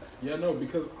that. Yeah, no,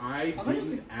 because I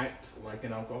didn't act like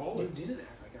an alcoholic. You didn't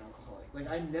act like an alcoholic. Like,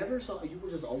 I never saw, you were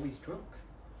just always drunk.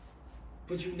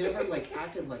 But you never like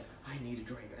acted like, I need a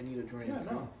drink. Yeah,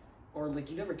 no. Or,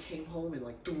 like, you never came home and,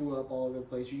 like, threw up all over the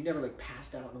place. You never, like,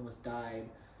 passed out and almost died.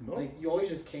 Nope. Like, you always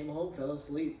just came home, fell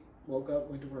asleep, woke up,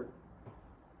 went to work.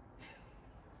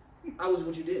 I was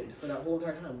what you did for that whole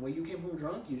entire time. When you came home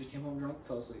drunk, you just came home drunk,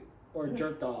 fell asleep. Or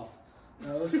jerked off.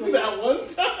 That one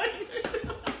time?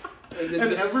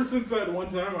 And ever since that one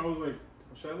time, I was like,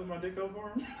 should I let my dick out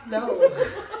for him? No.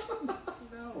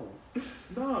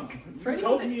 No. For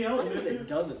help me out, nigga. That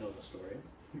doesn't know the story.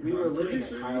 We were living at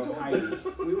Kyle and Heidi's.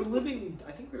 We were living,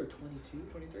 I think we were 22,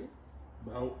 23?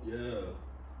 About, yeah.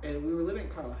 And we were living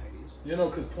at Kyle and Heidi's. You know,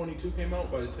 because 22 came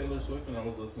out by Taylor Swift, and I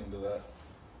was listening to that.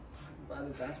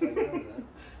 That's why you know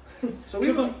that.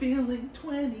 So I'm feeling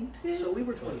 22. So we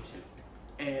were 22.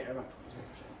 And about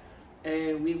 22%.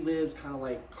 And we lived kind of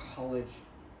like college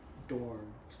dorm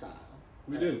style.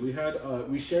 We did. We had,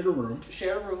 we shared a room.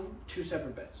 2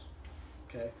 separate beds.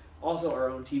 Okay? Also, our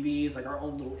own TVs, like our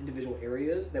own little individual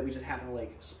areas that we just happened to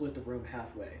like split the room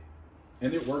halfway.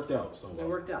 And it worked out so well. It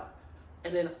worked out.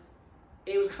 And then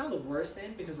it was kind of the worst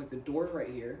then because like the door's right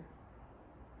here.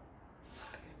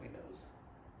 Fuck, my nose.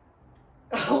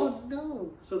 Oh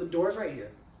no. So the door's right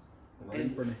here. Right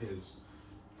in front of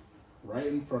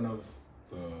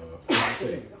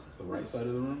the right side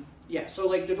of the room? Yeah, so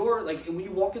like the door, like when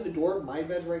you walk in the door, my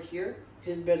bed's right here,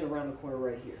 his bed's around the corner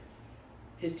right here.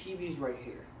 His TV's right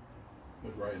here.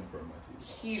 Like right in front of my TV.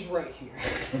 He's right here.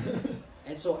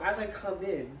 And so as I come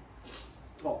in,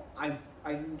 well, I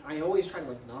always try to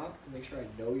like knock to make sure I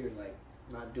know you're like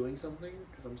not doing something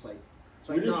because I'm just like.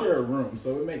 So we do share a room,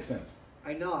 so it makes sense.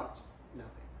 I knocked, nothing.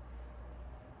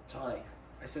 So like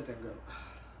I sit there and go,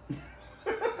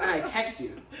 and I text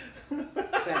you,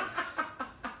 saying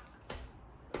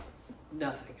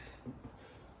nothing.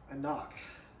 I knock,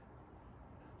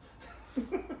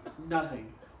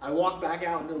 nothing. I walk back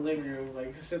out into the living room,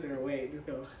 like, just sit there and wait, just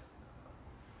go,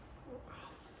 oh,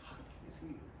 fuck, is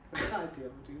he, god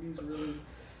damn, dude, he's really,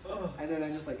 And then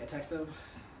I just like, I text him,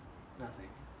 nothing.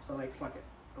 So I'm like, fuck it,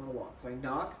 I'm gonna walk. So I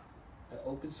knock, I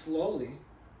open slowly,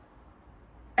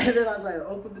 and then as I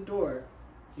open the door,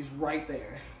 he's right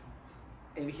there.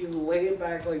 And he's laying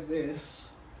back like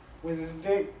this, with his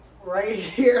dick right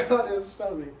here on his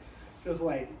stomach. Just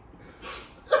like,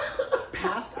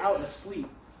 passed out asleep,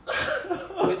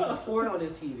 with porn on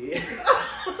his TV.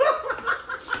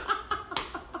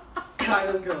 And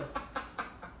I just go,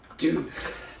 dude.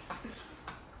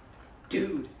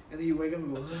 And then you wake up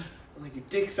and go, I'm like, your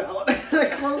dick's out. And I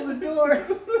close the door.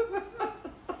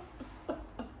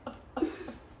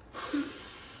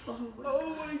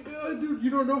 Oh my god, dude. You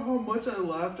don't know how much I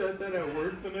laughed at that at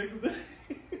work the next day.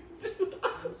 Dude,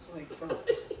 I was like, bro.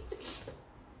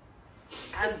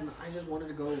 I just wanted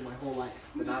to go my whole life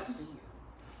without seeing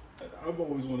it. I've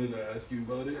always wanted to ask you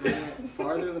about it. I went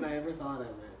farther than I ever thought I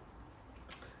went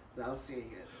without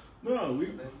seeing it. No,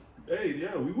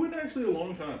 we went actually a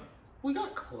long time. We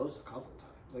got close a couple times.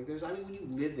 Like, when you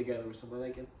live together with somebody,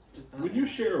 like, it's just not, when you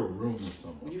share a room with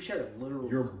someone, when you share a literal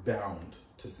you're room, bound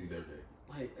to see their dick.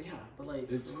 like, yeah, but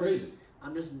like, It's crazy.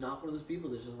 I'm just not one of those people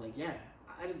that's just like, yeah,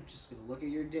 I'm just gonna look at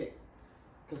your dick,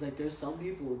 because like, there's some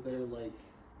people that are like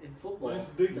in football nice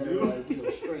dick, that dude. are like, you know,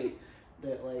 straight,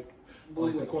 that like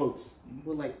Like the quotes.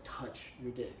 will like touch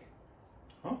your dick.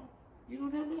 Huh? You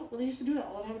don't have that? Well, they used to do that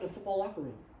all the time in the football locker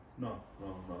room. No.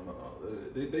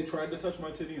 They tried to touch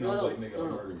my titty and I was like, nigga, I'll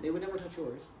murder you. They would never touch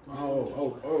yours.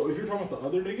 Oh, if you're talking about the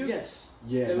other niggas? Yes.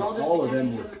 Yeah, They'd all just all be of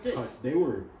them touching were each other's dicks. they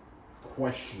were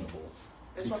questionable.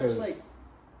 That's why because I'm just like,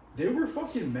 they were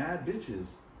fucking mad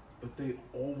bitches, but they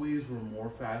always were more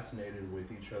fascinated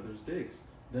with each other's dicks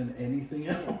than anything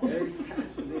else. very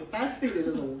fascinating. Fascinated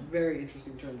is a very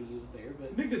interesting term to use there,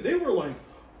 but Nigga, they were like,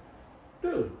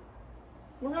 dude,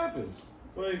 what happened?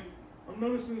 Like, I'm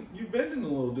noticing you bending a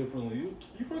little differently.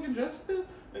 You fucking Jessica?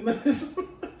 And then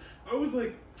I was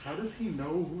like, how does he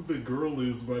know who the girl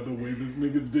is by the way this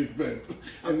nigga's dick bent?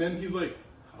 And then he's like,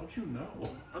 how'd you know?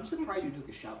 I'm surprised you took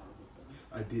a shower with them.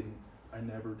 I didn't. I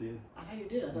never did. I thought you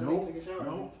did. I thought No, you took a shower.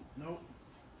 no.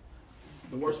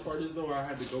 The worst part is though, I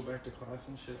had to go back to class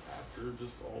and shit after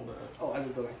just all that. Oh, I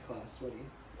would go back to class sweaty.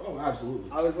 Oh,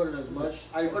 absolutely. I would put in as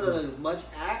much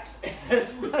Axe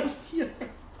as much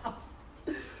possible.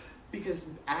 Because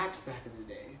Axe back in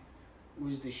the day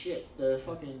was the shit. The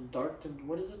fucking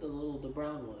what is it? The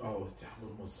brown one. Oh, that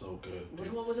one was so good. Which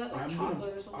one was that? Like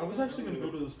chocolate or something? I was actually gonna go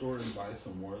to the store and buy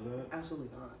some more of that. Absolutely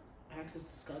not. Axe is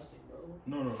disgusting, bro.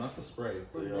 No, not the spray.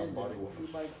 The body wash. You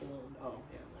buy cologne. Oh,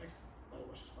 yeah, Axe body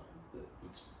wash is fine.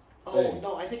 It's, oh,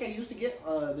 no, I think I used to get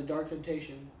the Dark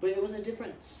Temptation, but it was a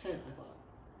different scent, I thought.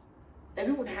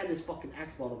 Everyone had this fucking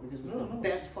Axe bottle because it was the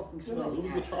best fucking smell. No, it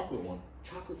was the chocolate one.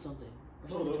 Chocolate something.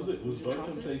 No, that was it. It was Dark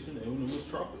Temptation and it was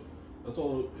chocolate. That's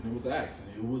all. And it was Axe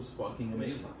and it was fucking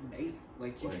amazing. It was fucking amazing.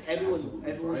 Like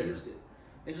everyone used it.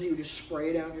 And so you would just spray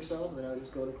it down yourself, and then I would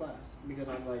just go to class because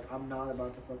I'm not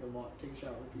about to fucking take a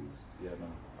shower with these. Yeah, no.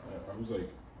 I was like,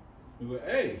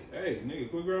 hey, nigga,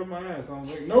 quit grabbing my ass. I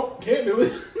was like, nope, can't do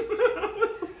it.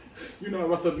 You're not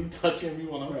about to be touching me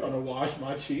when I'm trying to wash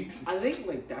my cheeks. I think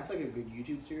like that's like a good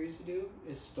YouTube series to do.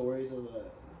 Is stories of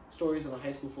a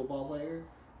high school football player,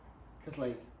 because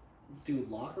like, dude,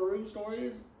 locker room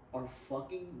stories are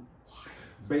fucking wild.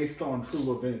 Based on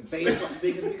true events.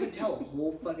 Because we could tell a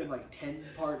whole fucking like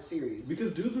 10-part series.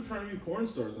 Because dudes were trying to be porn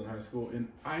stars in high school, and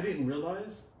I didn't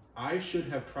realize I should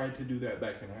have tried to do that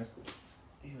back in high school.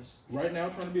 Right now,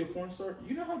 trying to be a porn star,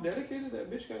 you know how dedicated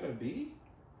that bitch gotta be?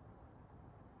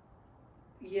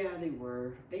 Yeah, they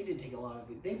were. They did take a lot of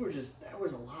it. There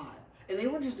was a lot. And they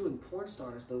weren't just doing porn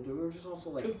stars, though. They were just also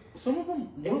like... Some of them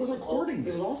weren't recording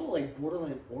this. It was also like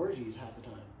borderline orgies half the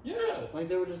time. Yeah. Like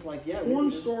they were just like, yeah. Porn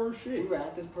star shit. We were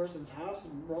at this person's house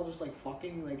and we're all just like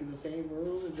fucking like in the same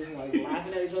rooms and just like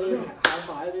laughing at each other,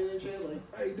 high-fiving and shit.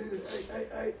 Like, hey, dude,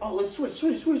 hey. Oh, let's switch.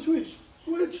 Switch.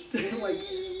 Like,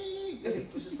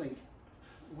 it was just like,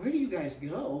 where do you guys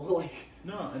go? Like...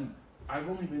 No, and I've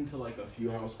only been to like a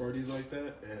few house parties like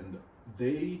that, and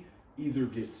they either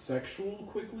get sexual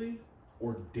quickly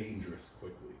or dangerous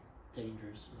quickly.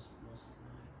 Dangerous was most of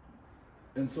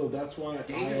mine. And so that's why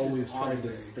I always tried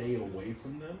to stay away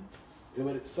from them. Yeah,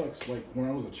 but it sucks. Like when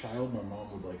I was a child, my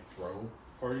mom would like throw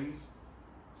parties,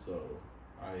 so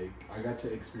I got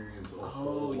to experience a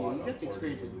whole lot you got to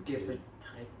experience as a different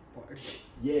type of party.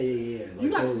 Yeah.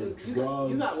 Like there was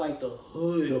drugs. You got like the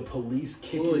hood. The police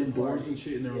kicking in doors and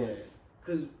shit, and they're like,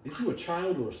 because is you a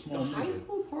child or a small nigga? High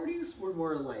school parties were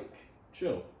more like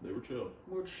chill. They were chill.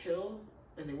 More chill,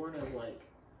 and they weren't as like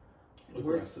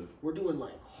aggressive. We're doing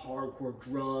like hardcore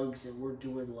drugs, and we're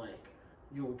doing like,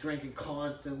 you know, drinking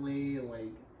constantly, and like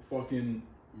fucking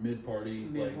mid-party,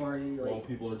 like while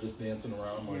people are just dancing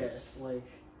around. Like, yes, like.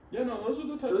 Yeah, no, those are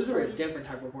the type. Those are a different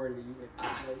type of party that you went to.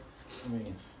 Like, I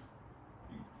mean,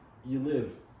 you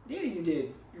live. Yeah, you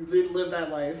did. You did live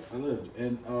that life. I lived,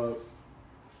 and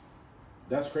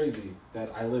that's crazy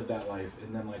that I lived that life,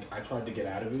 and then like I tried to get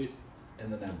out of it,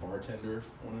 and then that bartender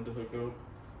wanted to hook up,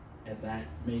 and that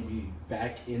made me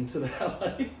back into that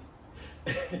life.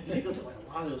 You did go to like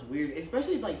a lot of those weird,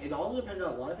 especially like it also depended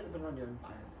on a lot of it depended on your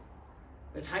environment.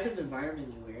 The type of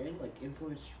environment you were in like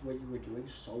influenced what you were doing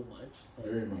so much. Like,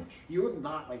 very much. You were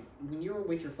not like when you were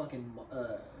with your fucking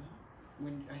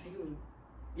when I think it was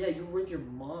you were with your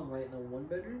mom right in the one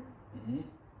bedroom. Mm-hmm.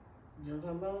 You know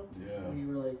what I'm talking about? Yeah. When you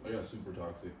were like, I got super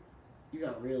toxic. You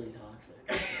got really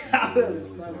toxic.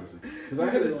 Really toxic. Because I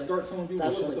had to start telling people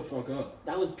to shut the fuck up.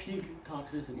 That was peak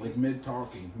toxicity. Like mid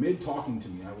talking to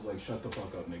me, I was like, "Shut the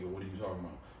fuck up, nigga. What are you talking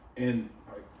about?" And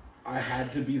I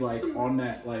had to be like on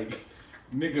that like,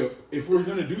 nigga. If we're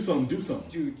gonna do something, do something.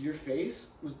 Dude, your face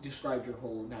described your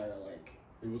whole entire like.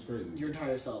 It was crazy. Your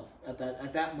entire self at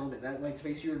that moment, that like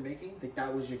face you were making, like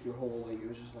that was your whole like it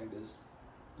was just like this.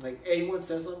 Like anyone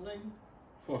says something,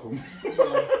 fuck them.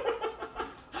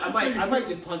 I might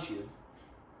just punch you.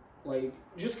 Like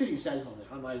just because you said something,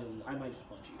 I might just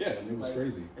punch you. Yeah, and it was like,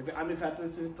 crazy. If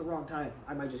this is the wrong time,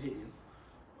 I might just hit you.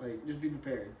 Like just be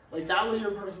prepared. Like that was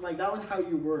your person. Like that was how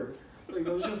you were. Like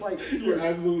it was just like you're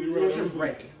absolutely right. It was just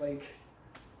ready. Like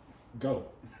go.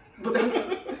 But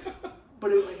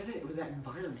like I said, it was that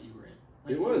environment you were in.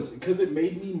 Like, it was because it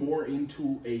made me more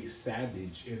into a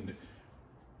savage, and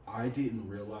I didn't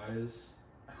realize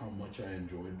how much I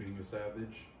enjoyed being a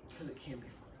savage. Because it can be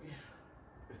funny.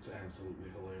 It's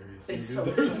absolutely hilarious. It's so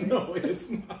funny. No,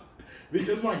 it's not.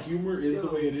 Because my humor is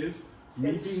the way it is. Me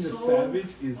being a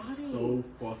savage is so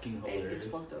fucking hilarious.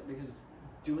 It's fucked up because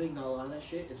doing a lot of that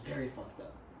shit is very fucked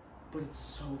up, but it's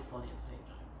so funny at the same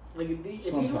time. Like if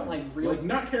these were like real, like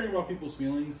not caring about people's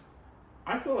feelings.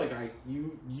 I feel like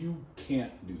you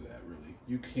can't do that really.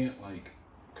 You can't like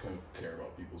care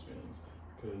about people's feelings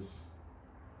because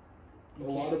a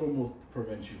lot of them will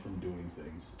prevent you from doing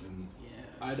things, and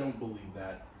I don't believe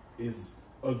that is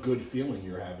a good feeling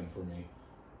you're having for me.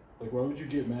 Like, why would you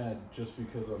get mad just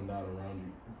because I'm not around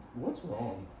you? What's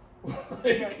wrong?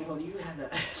 Well, you had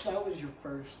that. That was your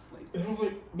first like. And I was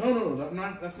like, no,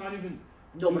 that's not even.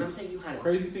 No, but I'm saying you had it.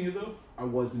 Crazy thing is though, I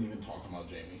wasn't even talking about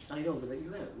Jamie. I know, but like,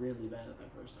 you had it really bad at that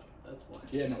first time. That's why.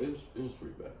 Yeah, no, it was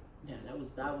pretty bad. Yeah, that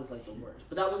was like the worst.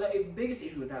 But that was the biggest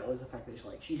issue with that was the fact that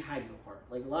she had your heart.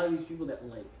 Like a lot of these people that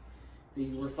like that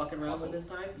you were fucking around with this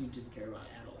time, you didn't care about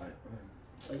at all.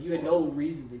 Like you had no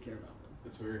reason to care about them.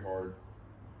 It's very hard.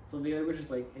 So they were just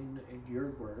like, in your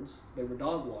words, they were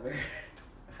dog water.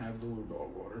 Absolute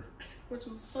dog water. Which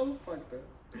is so fucked up.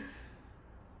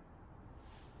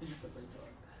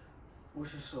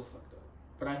 Which is so fucked up.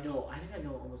 But I think I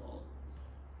know almost all of them.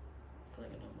 I feel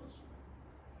like I know most of them.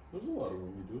 There's a lot of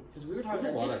them you do. Because we were talking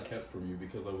There's a lot I kept from you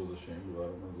because I was ashamed about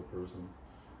him as a person.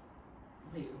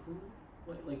 Wait, who?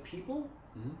 What, like people?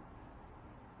 Mm-hmm.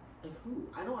 Like who?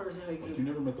 I don't understand how you you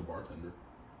never met the bartender.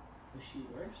 Was she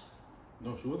worse?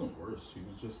 No, she wasn't worse. She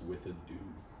was just with a dude.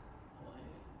 Oh, I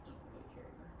don't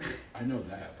really care. I know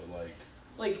that, but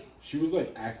like she was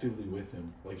like actively with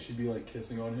him. Like she'd be like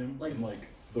kissing on him in like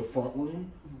the front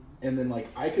room, and then like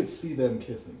I could see them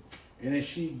kissing, and then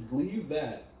she'd leave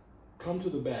that, come to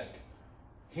the back,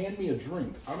 hand me a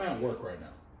drink. I'm at work right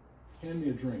now. Hand me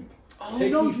a drink. Oh,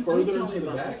 take no, me further into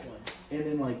the back, and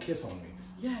then like kiss on me.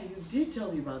 Yeah, you did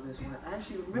tell me about this one. I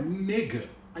actually remember. Nigga.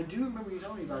 I do remember you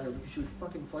telling me about her because she would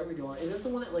fucking flirt with you. Is this the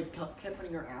one that like kept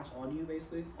putting her ass on you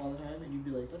basically all the time, and you'd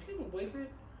be like, "Don't you have a boyfriend?"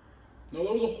 No,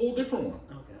 that was a whole different one.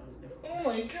 Okay, that was a different one. Oh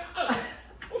my god,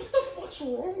 what the fuck's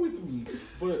wrong with me?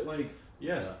 But like,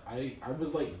 yeah, I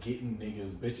was like getting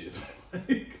niggas bitches.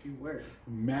 Like, you were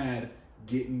mad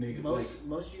getting niggas.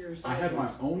 Most of your. I had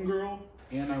my own girl,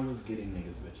 and I was getting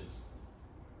niggas bitches.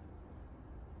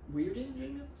 Were you dating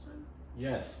Jamie at this time?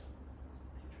 Yes.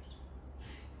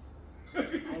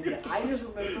 I just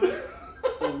remember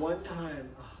the one time.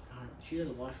 Oh god, she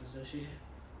doesn't watch this, does she?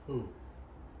 Who?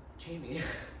 Jamie.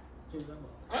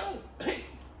 I don't. Hey.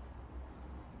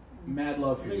 Mad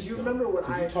love for you. You remember what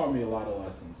you taught me a lot of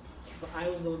lessons. But I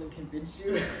was the one that convinced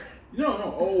you.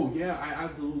 No. Oh yeah, I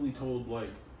absolutely told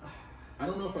like. I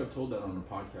don't know if I told that on the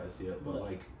podcast yet, but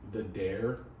like the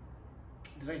dare.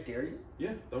 Did I dare you?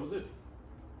 Yeah, that was it.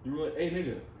 You were like, "Hey,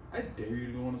 nigga, I dare you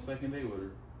to go on a second date with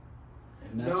her."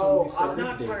 And that's no, I'm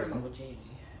not talking about with Jamie.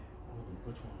 Oh,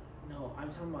 which one? No, I'm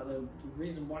talking about the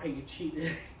reason why you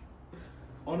cheated.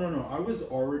 Oh no, I was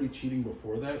already cheating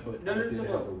before that, but I didn't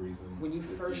have a reason. When you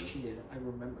first cheated, I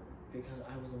remember because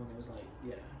I was the one that was like,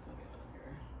 "Yeah, fuck it, I don't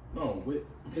care." No, wait.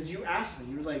 Because you asked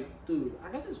me, you were like, dude,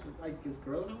 I got this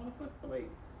girl I want to fuck, but like,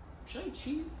 should I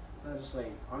cheat? And I was just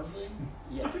like, honestly,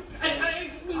 yeah.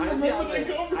 Honestly, I was like,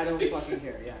 I don't fucking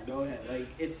care. Yeah, go ahead. Like,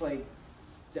 it's like,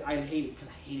 I hate it because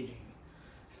I hated her.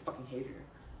 I fucking hated her.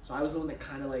 So I was the one that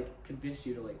kind of like convinced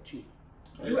you to like cheat.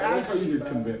 You asked how you were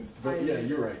convinced, but yeah,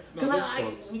 you're right.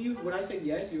 Because when I said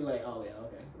yes, you were like, oh yeah,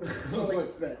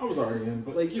 okay. I was already in,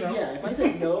 but like, you know. Yeah, if I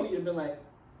said no, you'd have been like,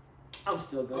 I'm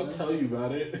still gonna. I'll tell you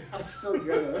about it. I'm still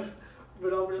gonna.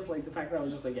 But I'm just like, the fact that I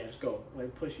was just like, yeah, just go.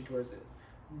 Like, push you towards it.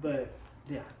 But,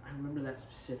 yeah, I remember that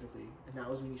specifically. And that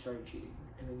was when you started cheating.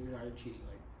 And then you started cheating,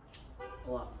 like,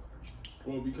 a lot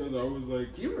more. Well, because I was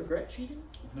like... Do you regret cheating?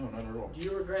 No, not at all. Do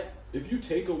you regret... If you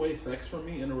take away sex from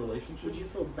me in a relationship... Would you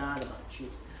feel bad about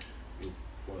cheating?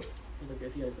 What? Like,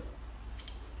 if you had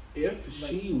If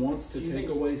she wants to take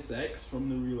away sex from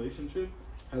the relationship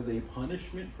as a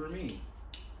punishment for me,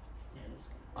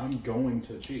 I'm going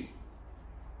to cheat.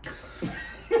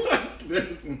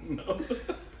 There's no...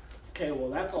 Okay, well,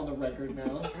 that's on the record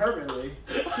now. Permanently.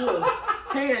 Cool.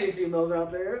 Hey, any females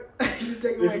out there. You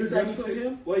take away sex from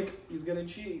him, like, he's gonna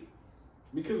cheat.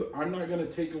 Because I'm not gonna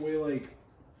take away, like,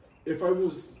 if I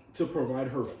was to provide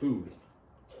her food,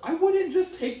 I wouldn't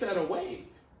just take that away.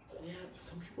 Yeah,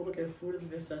 some people look at food as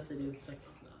a necessity and sex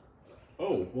is not.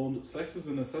 Oh, well, sex is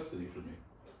a necessity for me.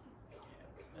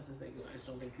 That's the thing. I just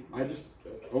don't think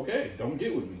people. Okay, don't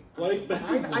get with me. Like,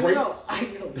 that's I know.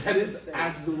 That is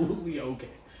absolutely okay.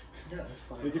 Yeah, it's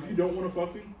fine. Like, if you don't want to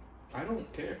fuck me, I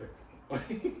don't care.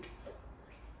 Like,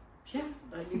 yeah,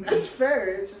 I mean, that's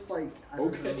fair. It's just like,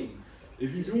 okay.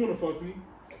 If you do want to fuck me,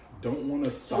 don't want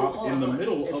to stop in the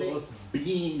middle of us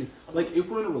being, like, if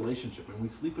we're in a relationship and we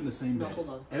sleep in the same bed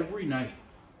every night.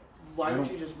 Why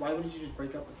wouldn't you just break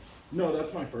up with him? No,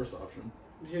 that's my first option.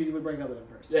 You would break up with him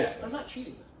first. Yeah. That's not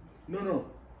cheating then. No.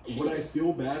 Would I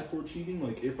feel bad for cheating?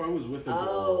 Like, if I was with a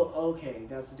girl. Oh, okay.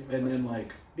 That's a different question. Then,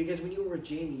 like... Because when you were with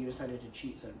Jamie, you decided to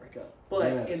cheat, so to break up.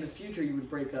 But in the future, you would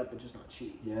break up and just not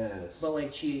cheat. Yes. But,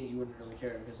 like, cheating, you wouldn't really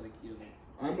care because, like, you...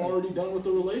 I'm already done with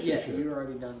the relationship. Yeah, you were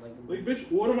already done. Like, bitch,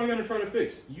 what am I going to try to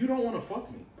fix? You don't want to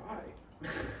fuck me. Bye.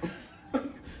 I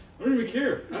don't even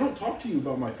care. I don't talk to you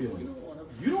about my feelings.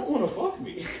 You don't want to fuck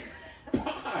me.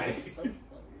 Bye. So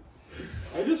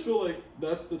I just feel like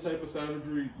that's the type of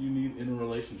savagery you need in a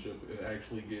relationship and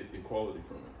actually get equality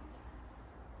from it.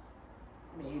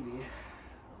 Maybe.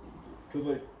 Because,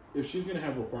 like, if she's going to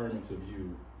have requirements of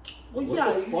you, what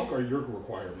the fuck are your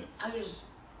requirements?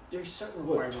 There's certain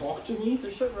requirements. What, talk to me?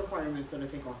 There's certain requirements that I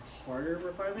think are harder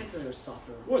requirements and there's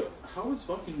softer. What? How is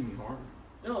fucking me hard?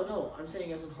 No. I'm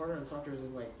saying as in harder and softer as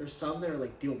in, like, there's some that are,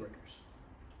 like, deal breakers.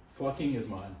 Fucking is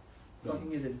mine.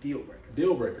 Fucking is a deal breaker.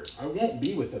 Deal breaker. I won't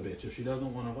be with a bitch if she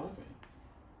doesn't want to fuck me.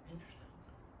 Interesting.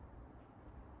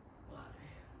 Why?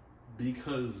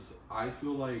 Because I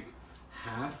feel like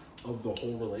half of the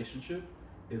whole relationship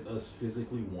is us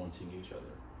physically wanting each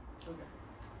other. Okay.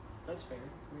 That's fair.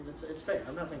 I mean, it's fair.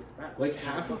 I'm not saying it's bad. Like,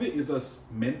 half of it is us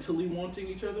mentally wanting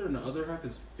each other, and the other half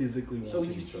is physically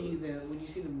wanting each other. So when you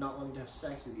see them not wanting to have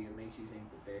sex with you, it makes you think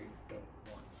that they don't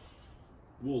want.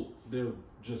 Well, they're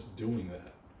just doing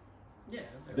that. Yeah.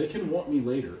 They can want me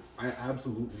later. I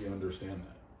absolutely understand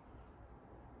that.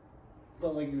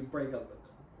 But, like, you would break up with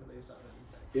them if they stop having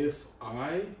sex. If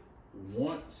I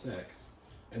want sex,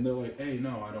 and they're like, hey,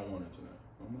 no, I don't want it tonight.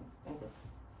 I'm like, okay.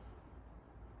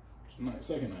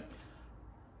 Second night.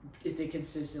 If they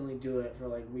consistently do it for,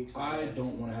 like, weeks. I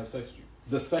don't want to have sex with you.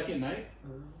 The second night,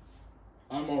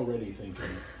 I'm already thinking.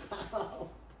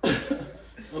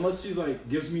 Unless she's like,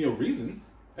 gives me a reason.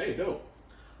 Hey, dope.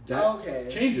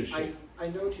 That changes shit. I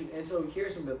know what you... And so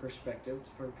here's some of the perspective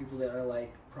for people that are,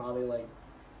 like, probably, like,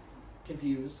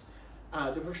 confused.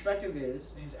 The perspective is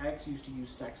his ex used to use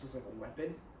sex as, like, a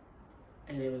weapon.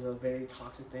 And it was a very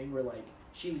toxic thing where, like,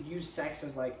 she would use sex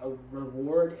as, like, a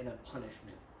reward and a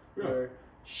punishment. Yeah. Where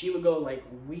she would go, like,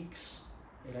 weeks,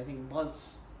 and I think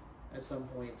months at some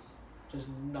points, just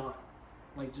not,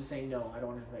 like, just saying, no, I don't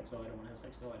want to have sex, no, I don't want to have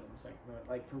sex, no, I don't want to have sex, no,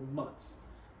 like, for months.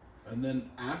 And then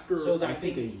after, I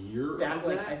think a year that,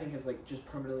 like, I think is, like, just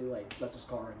permanently, like, left a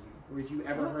scar on you. Where if you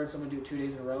ever heard someone do it 2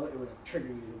 days in a row, it would trigger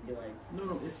you to be like...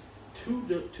 No, it's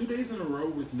two days in a row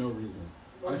with no reason.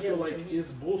 Well, I feel like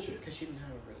it's bullshit. Because she didn't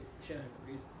have a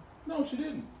reason. No, she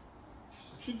didn't.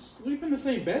 She'd sleep in the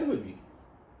same bed with me.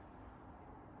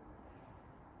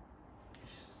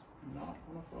 Not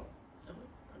wanna fuck.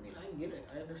 I mean, I get it.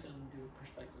 I understand your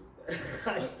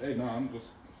perspective. Hey, no, I'm just...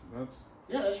 That's...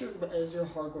 Yeah, that's your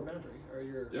hardcore boundary. Or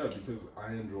your... Yeah, because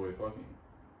I enjoy fucking.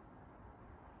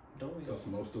 Don't we? That's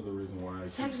most of the reason why I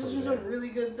sex is just a really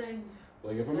good thing.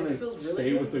 Like, if I'm gonna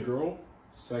stay with the girl,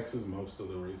 sex is most of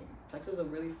the reason. Sex is a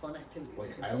really fun activity.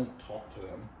 Like, I don't talk to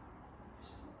them.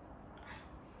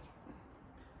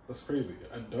 That's crazy.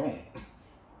 I don't.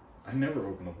 I never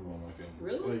open up about my feelings.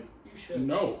 Really? Like, you should.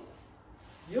 No.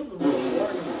 You've been really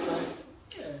boring.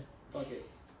 Yeah, fuck it.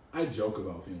 I joke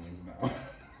about feelings now.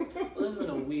 Well, this has been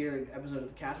a weird episode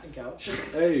of the Casting Couch.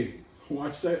 Hey,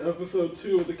 watch that episode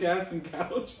 2 of the Casting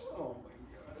Couch. Oh my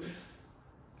god.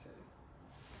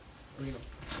 Okay.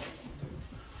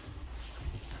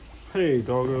 Hey,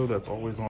 doggo, that's always on.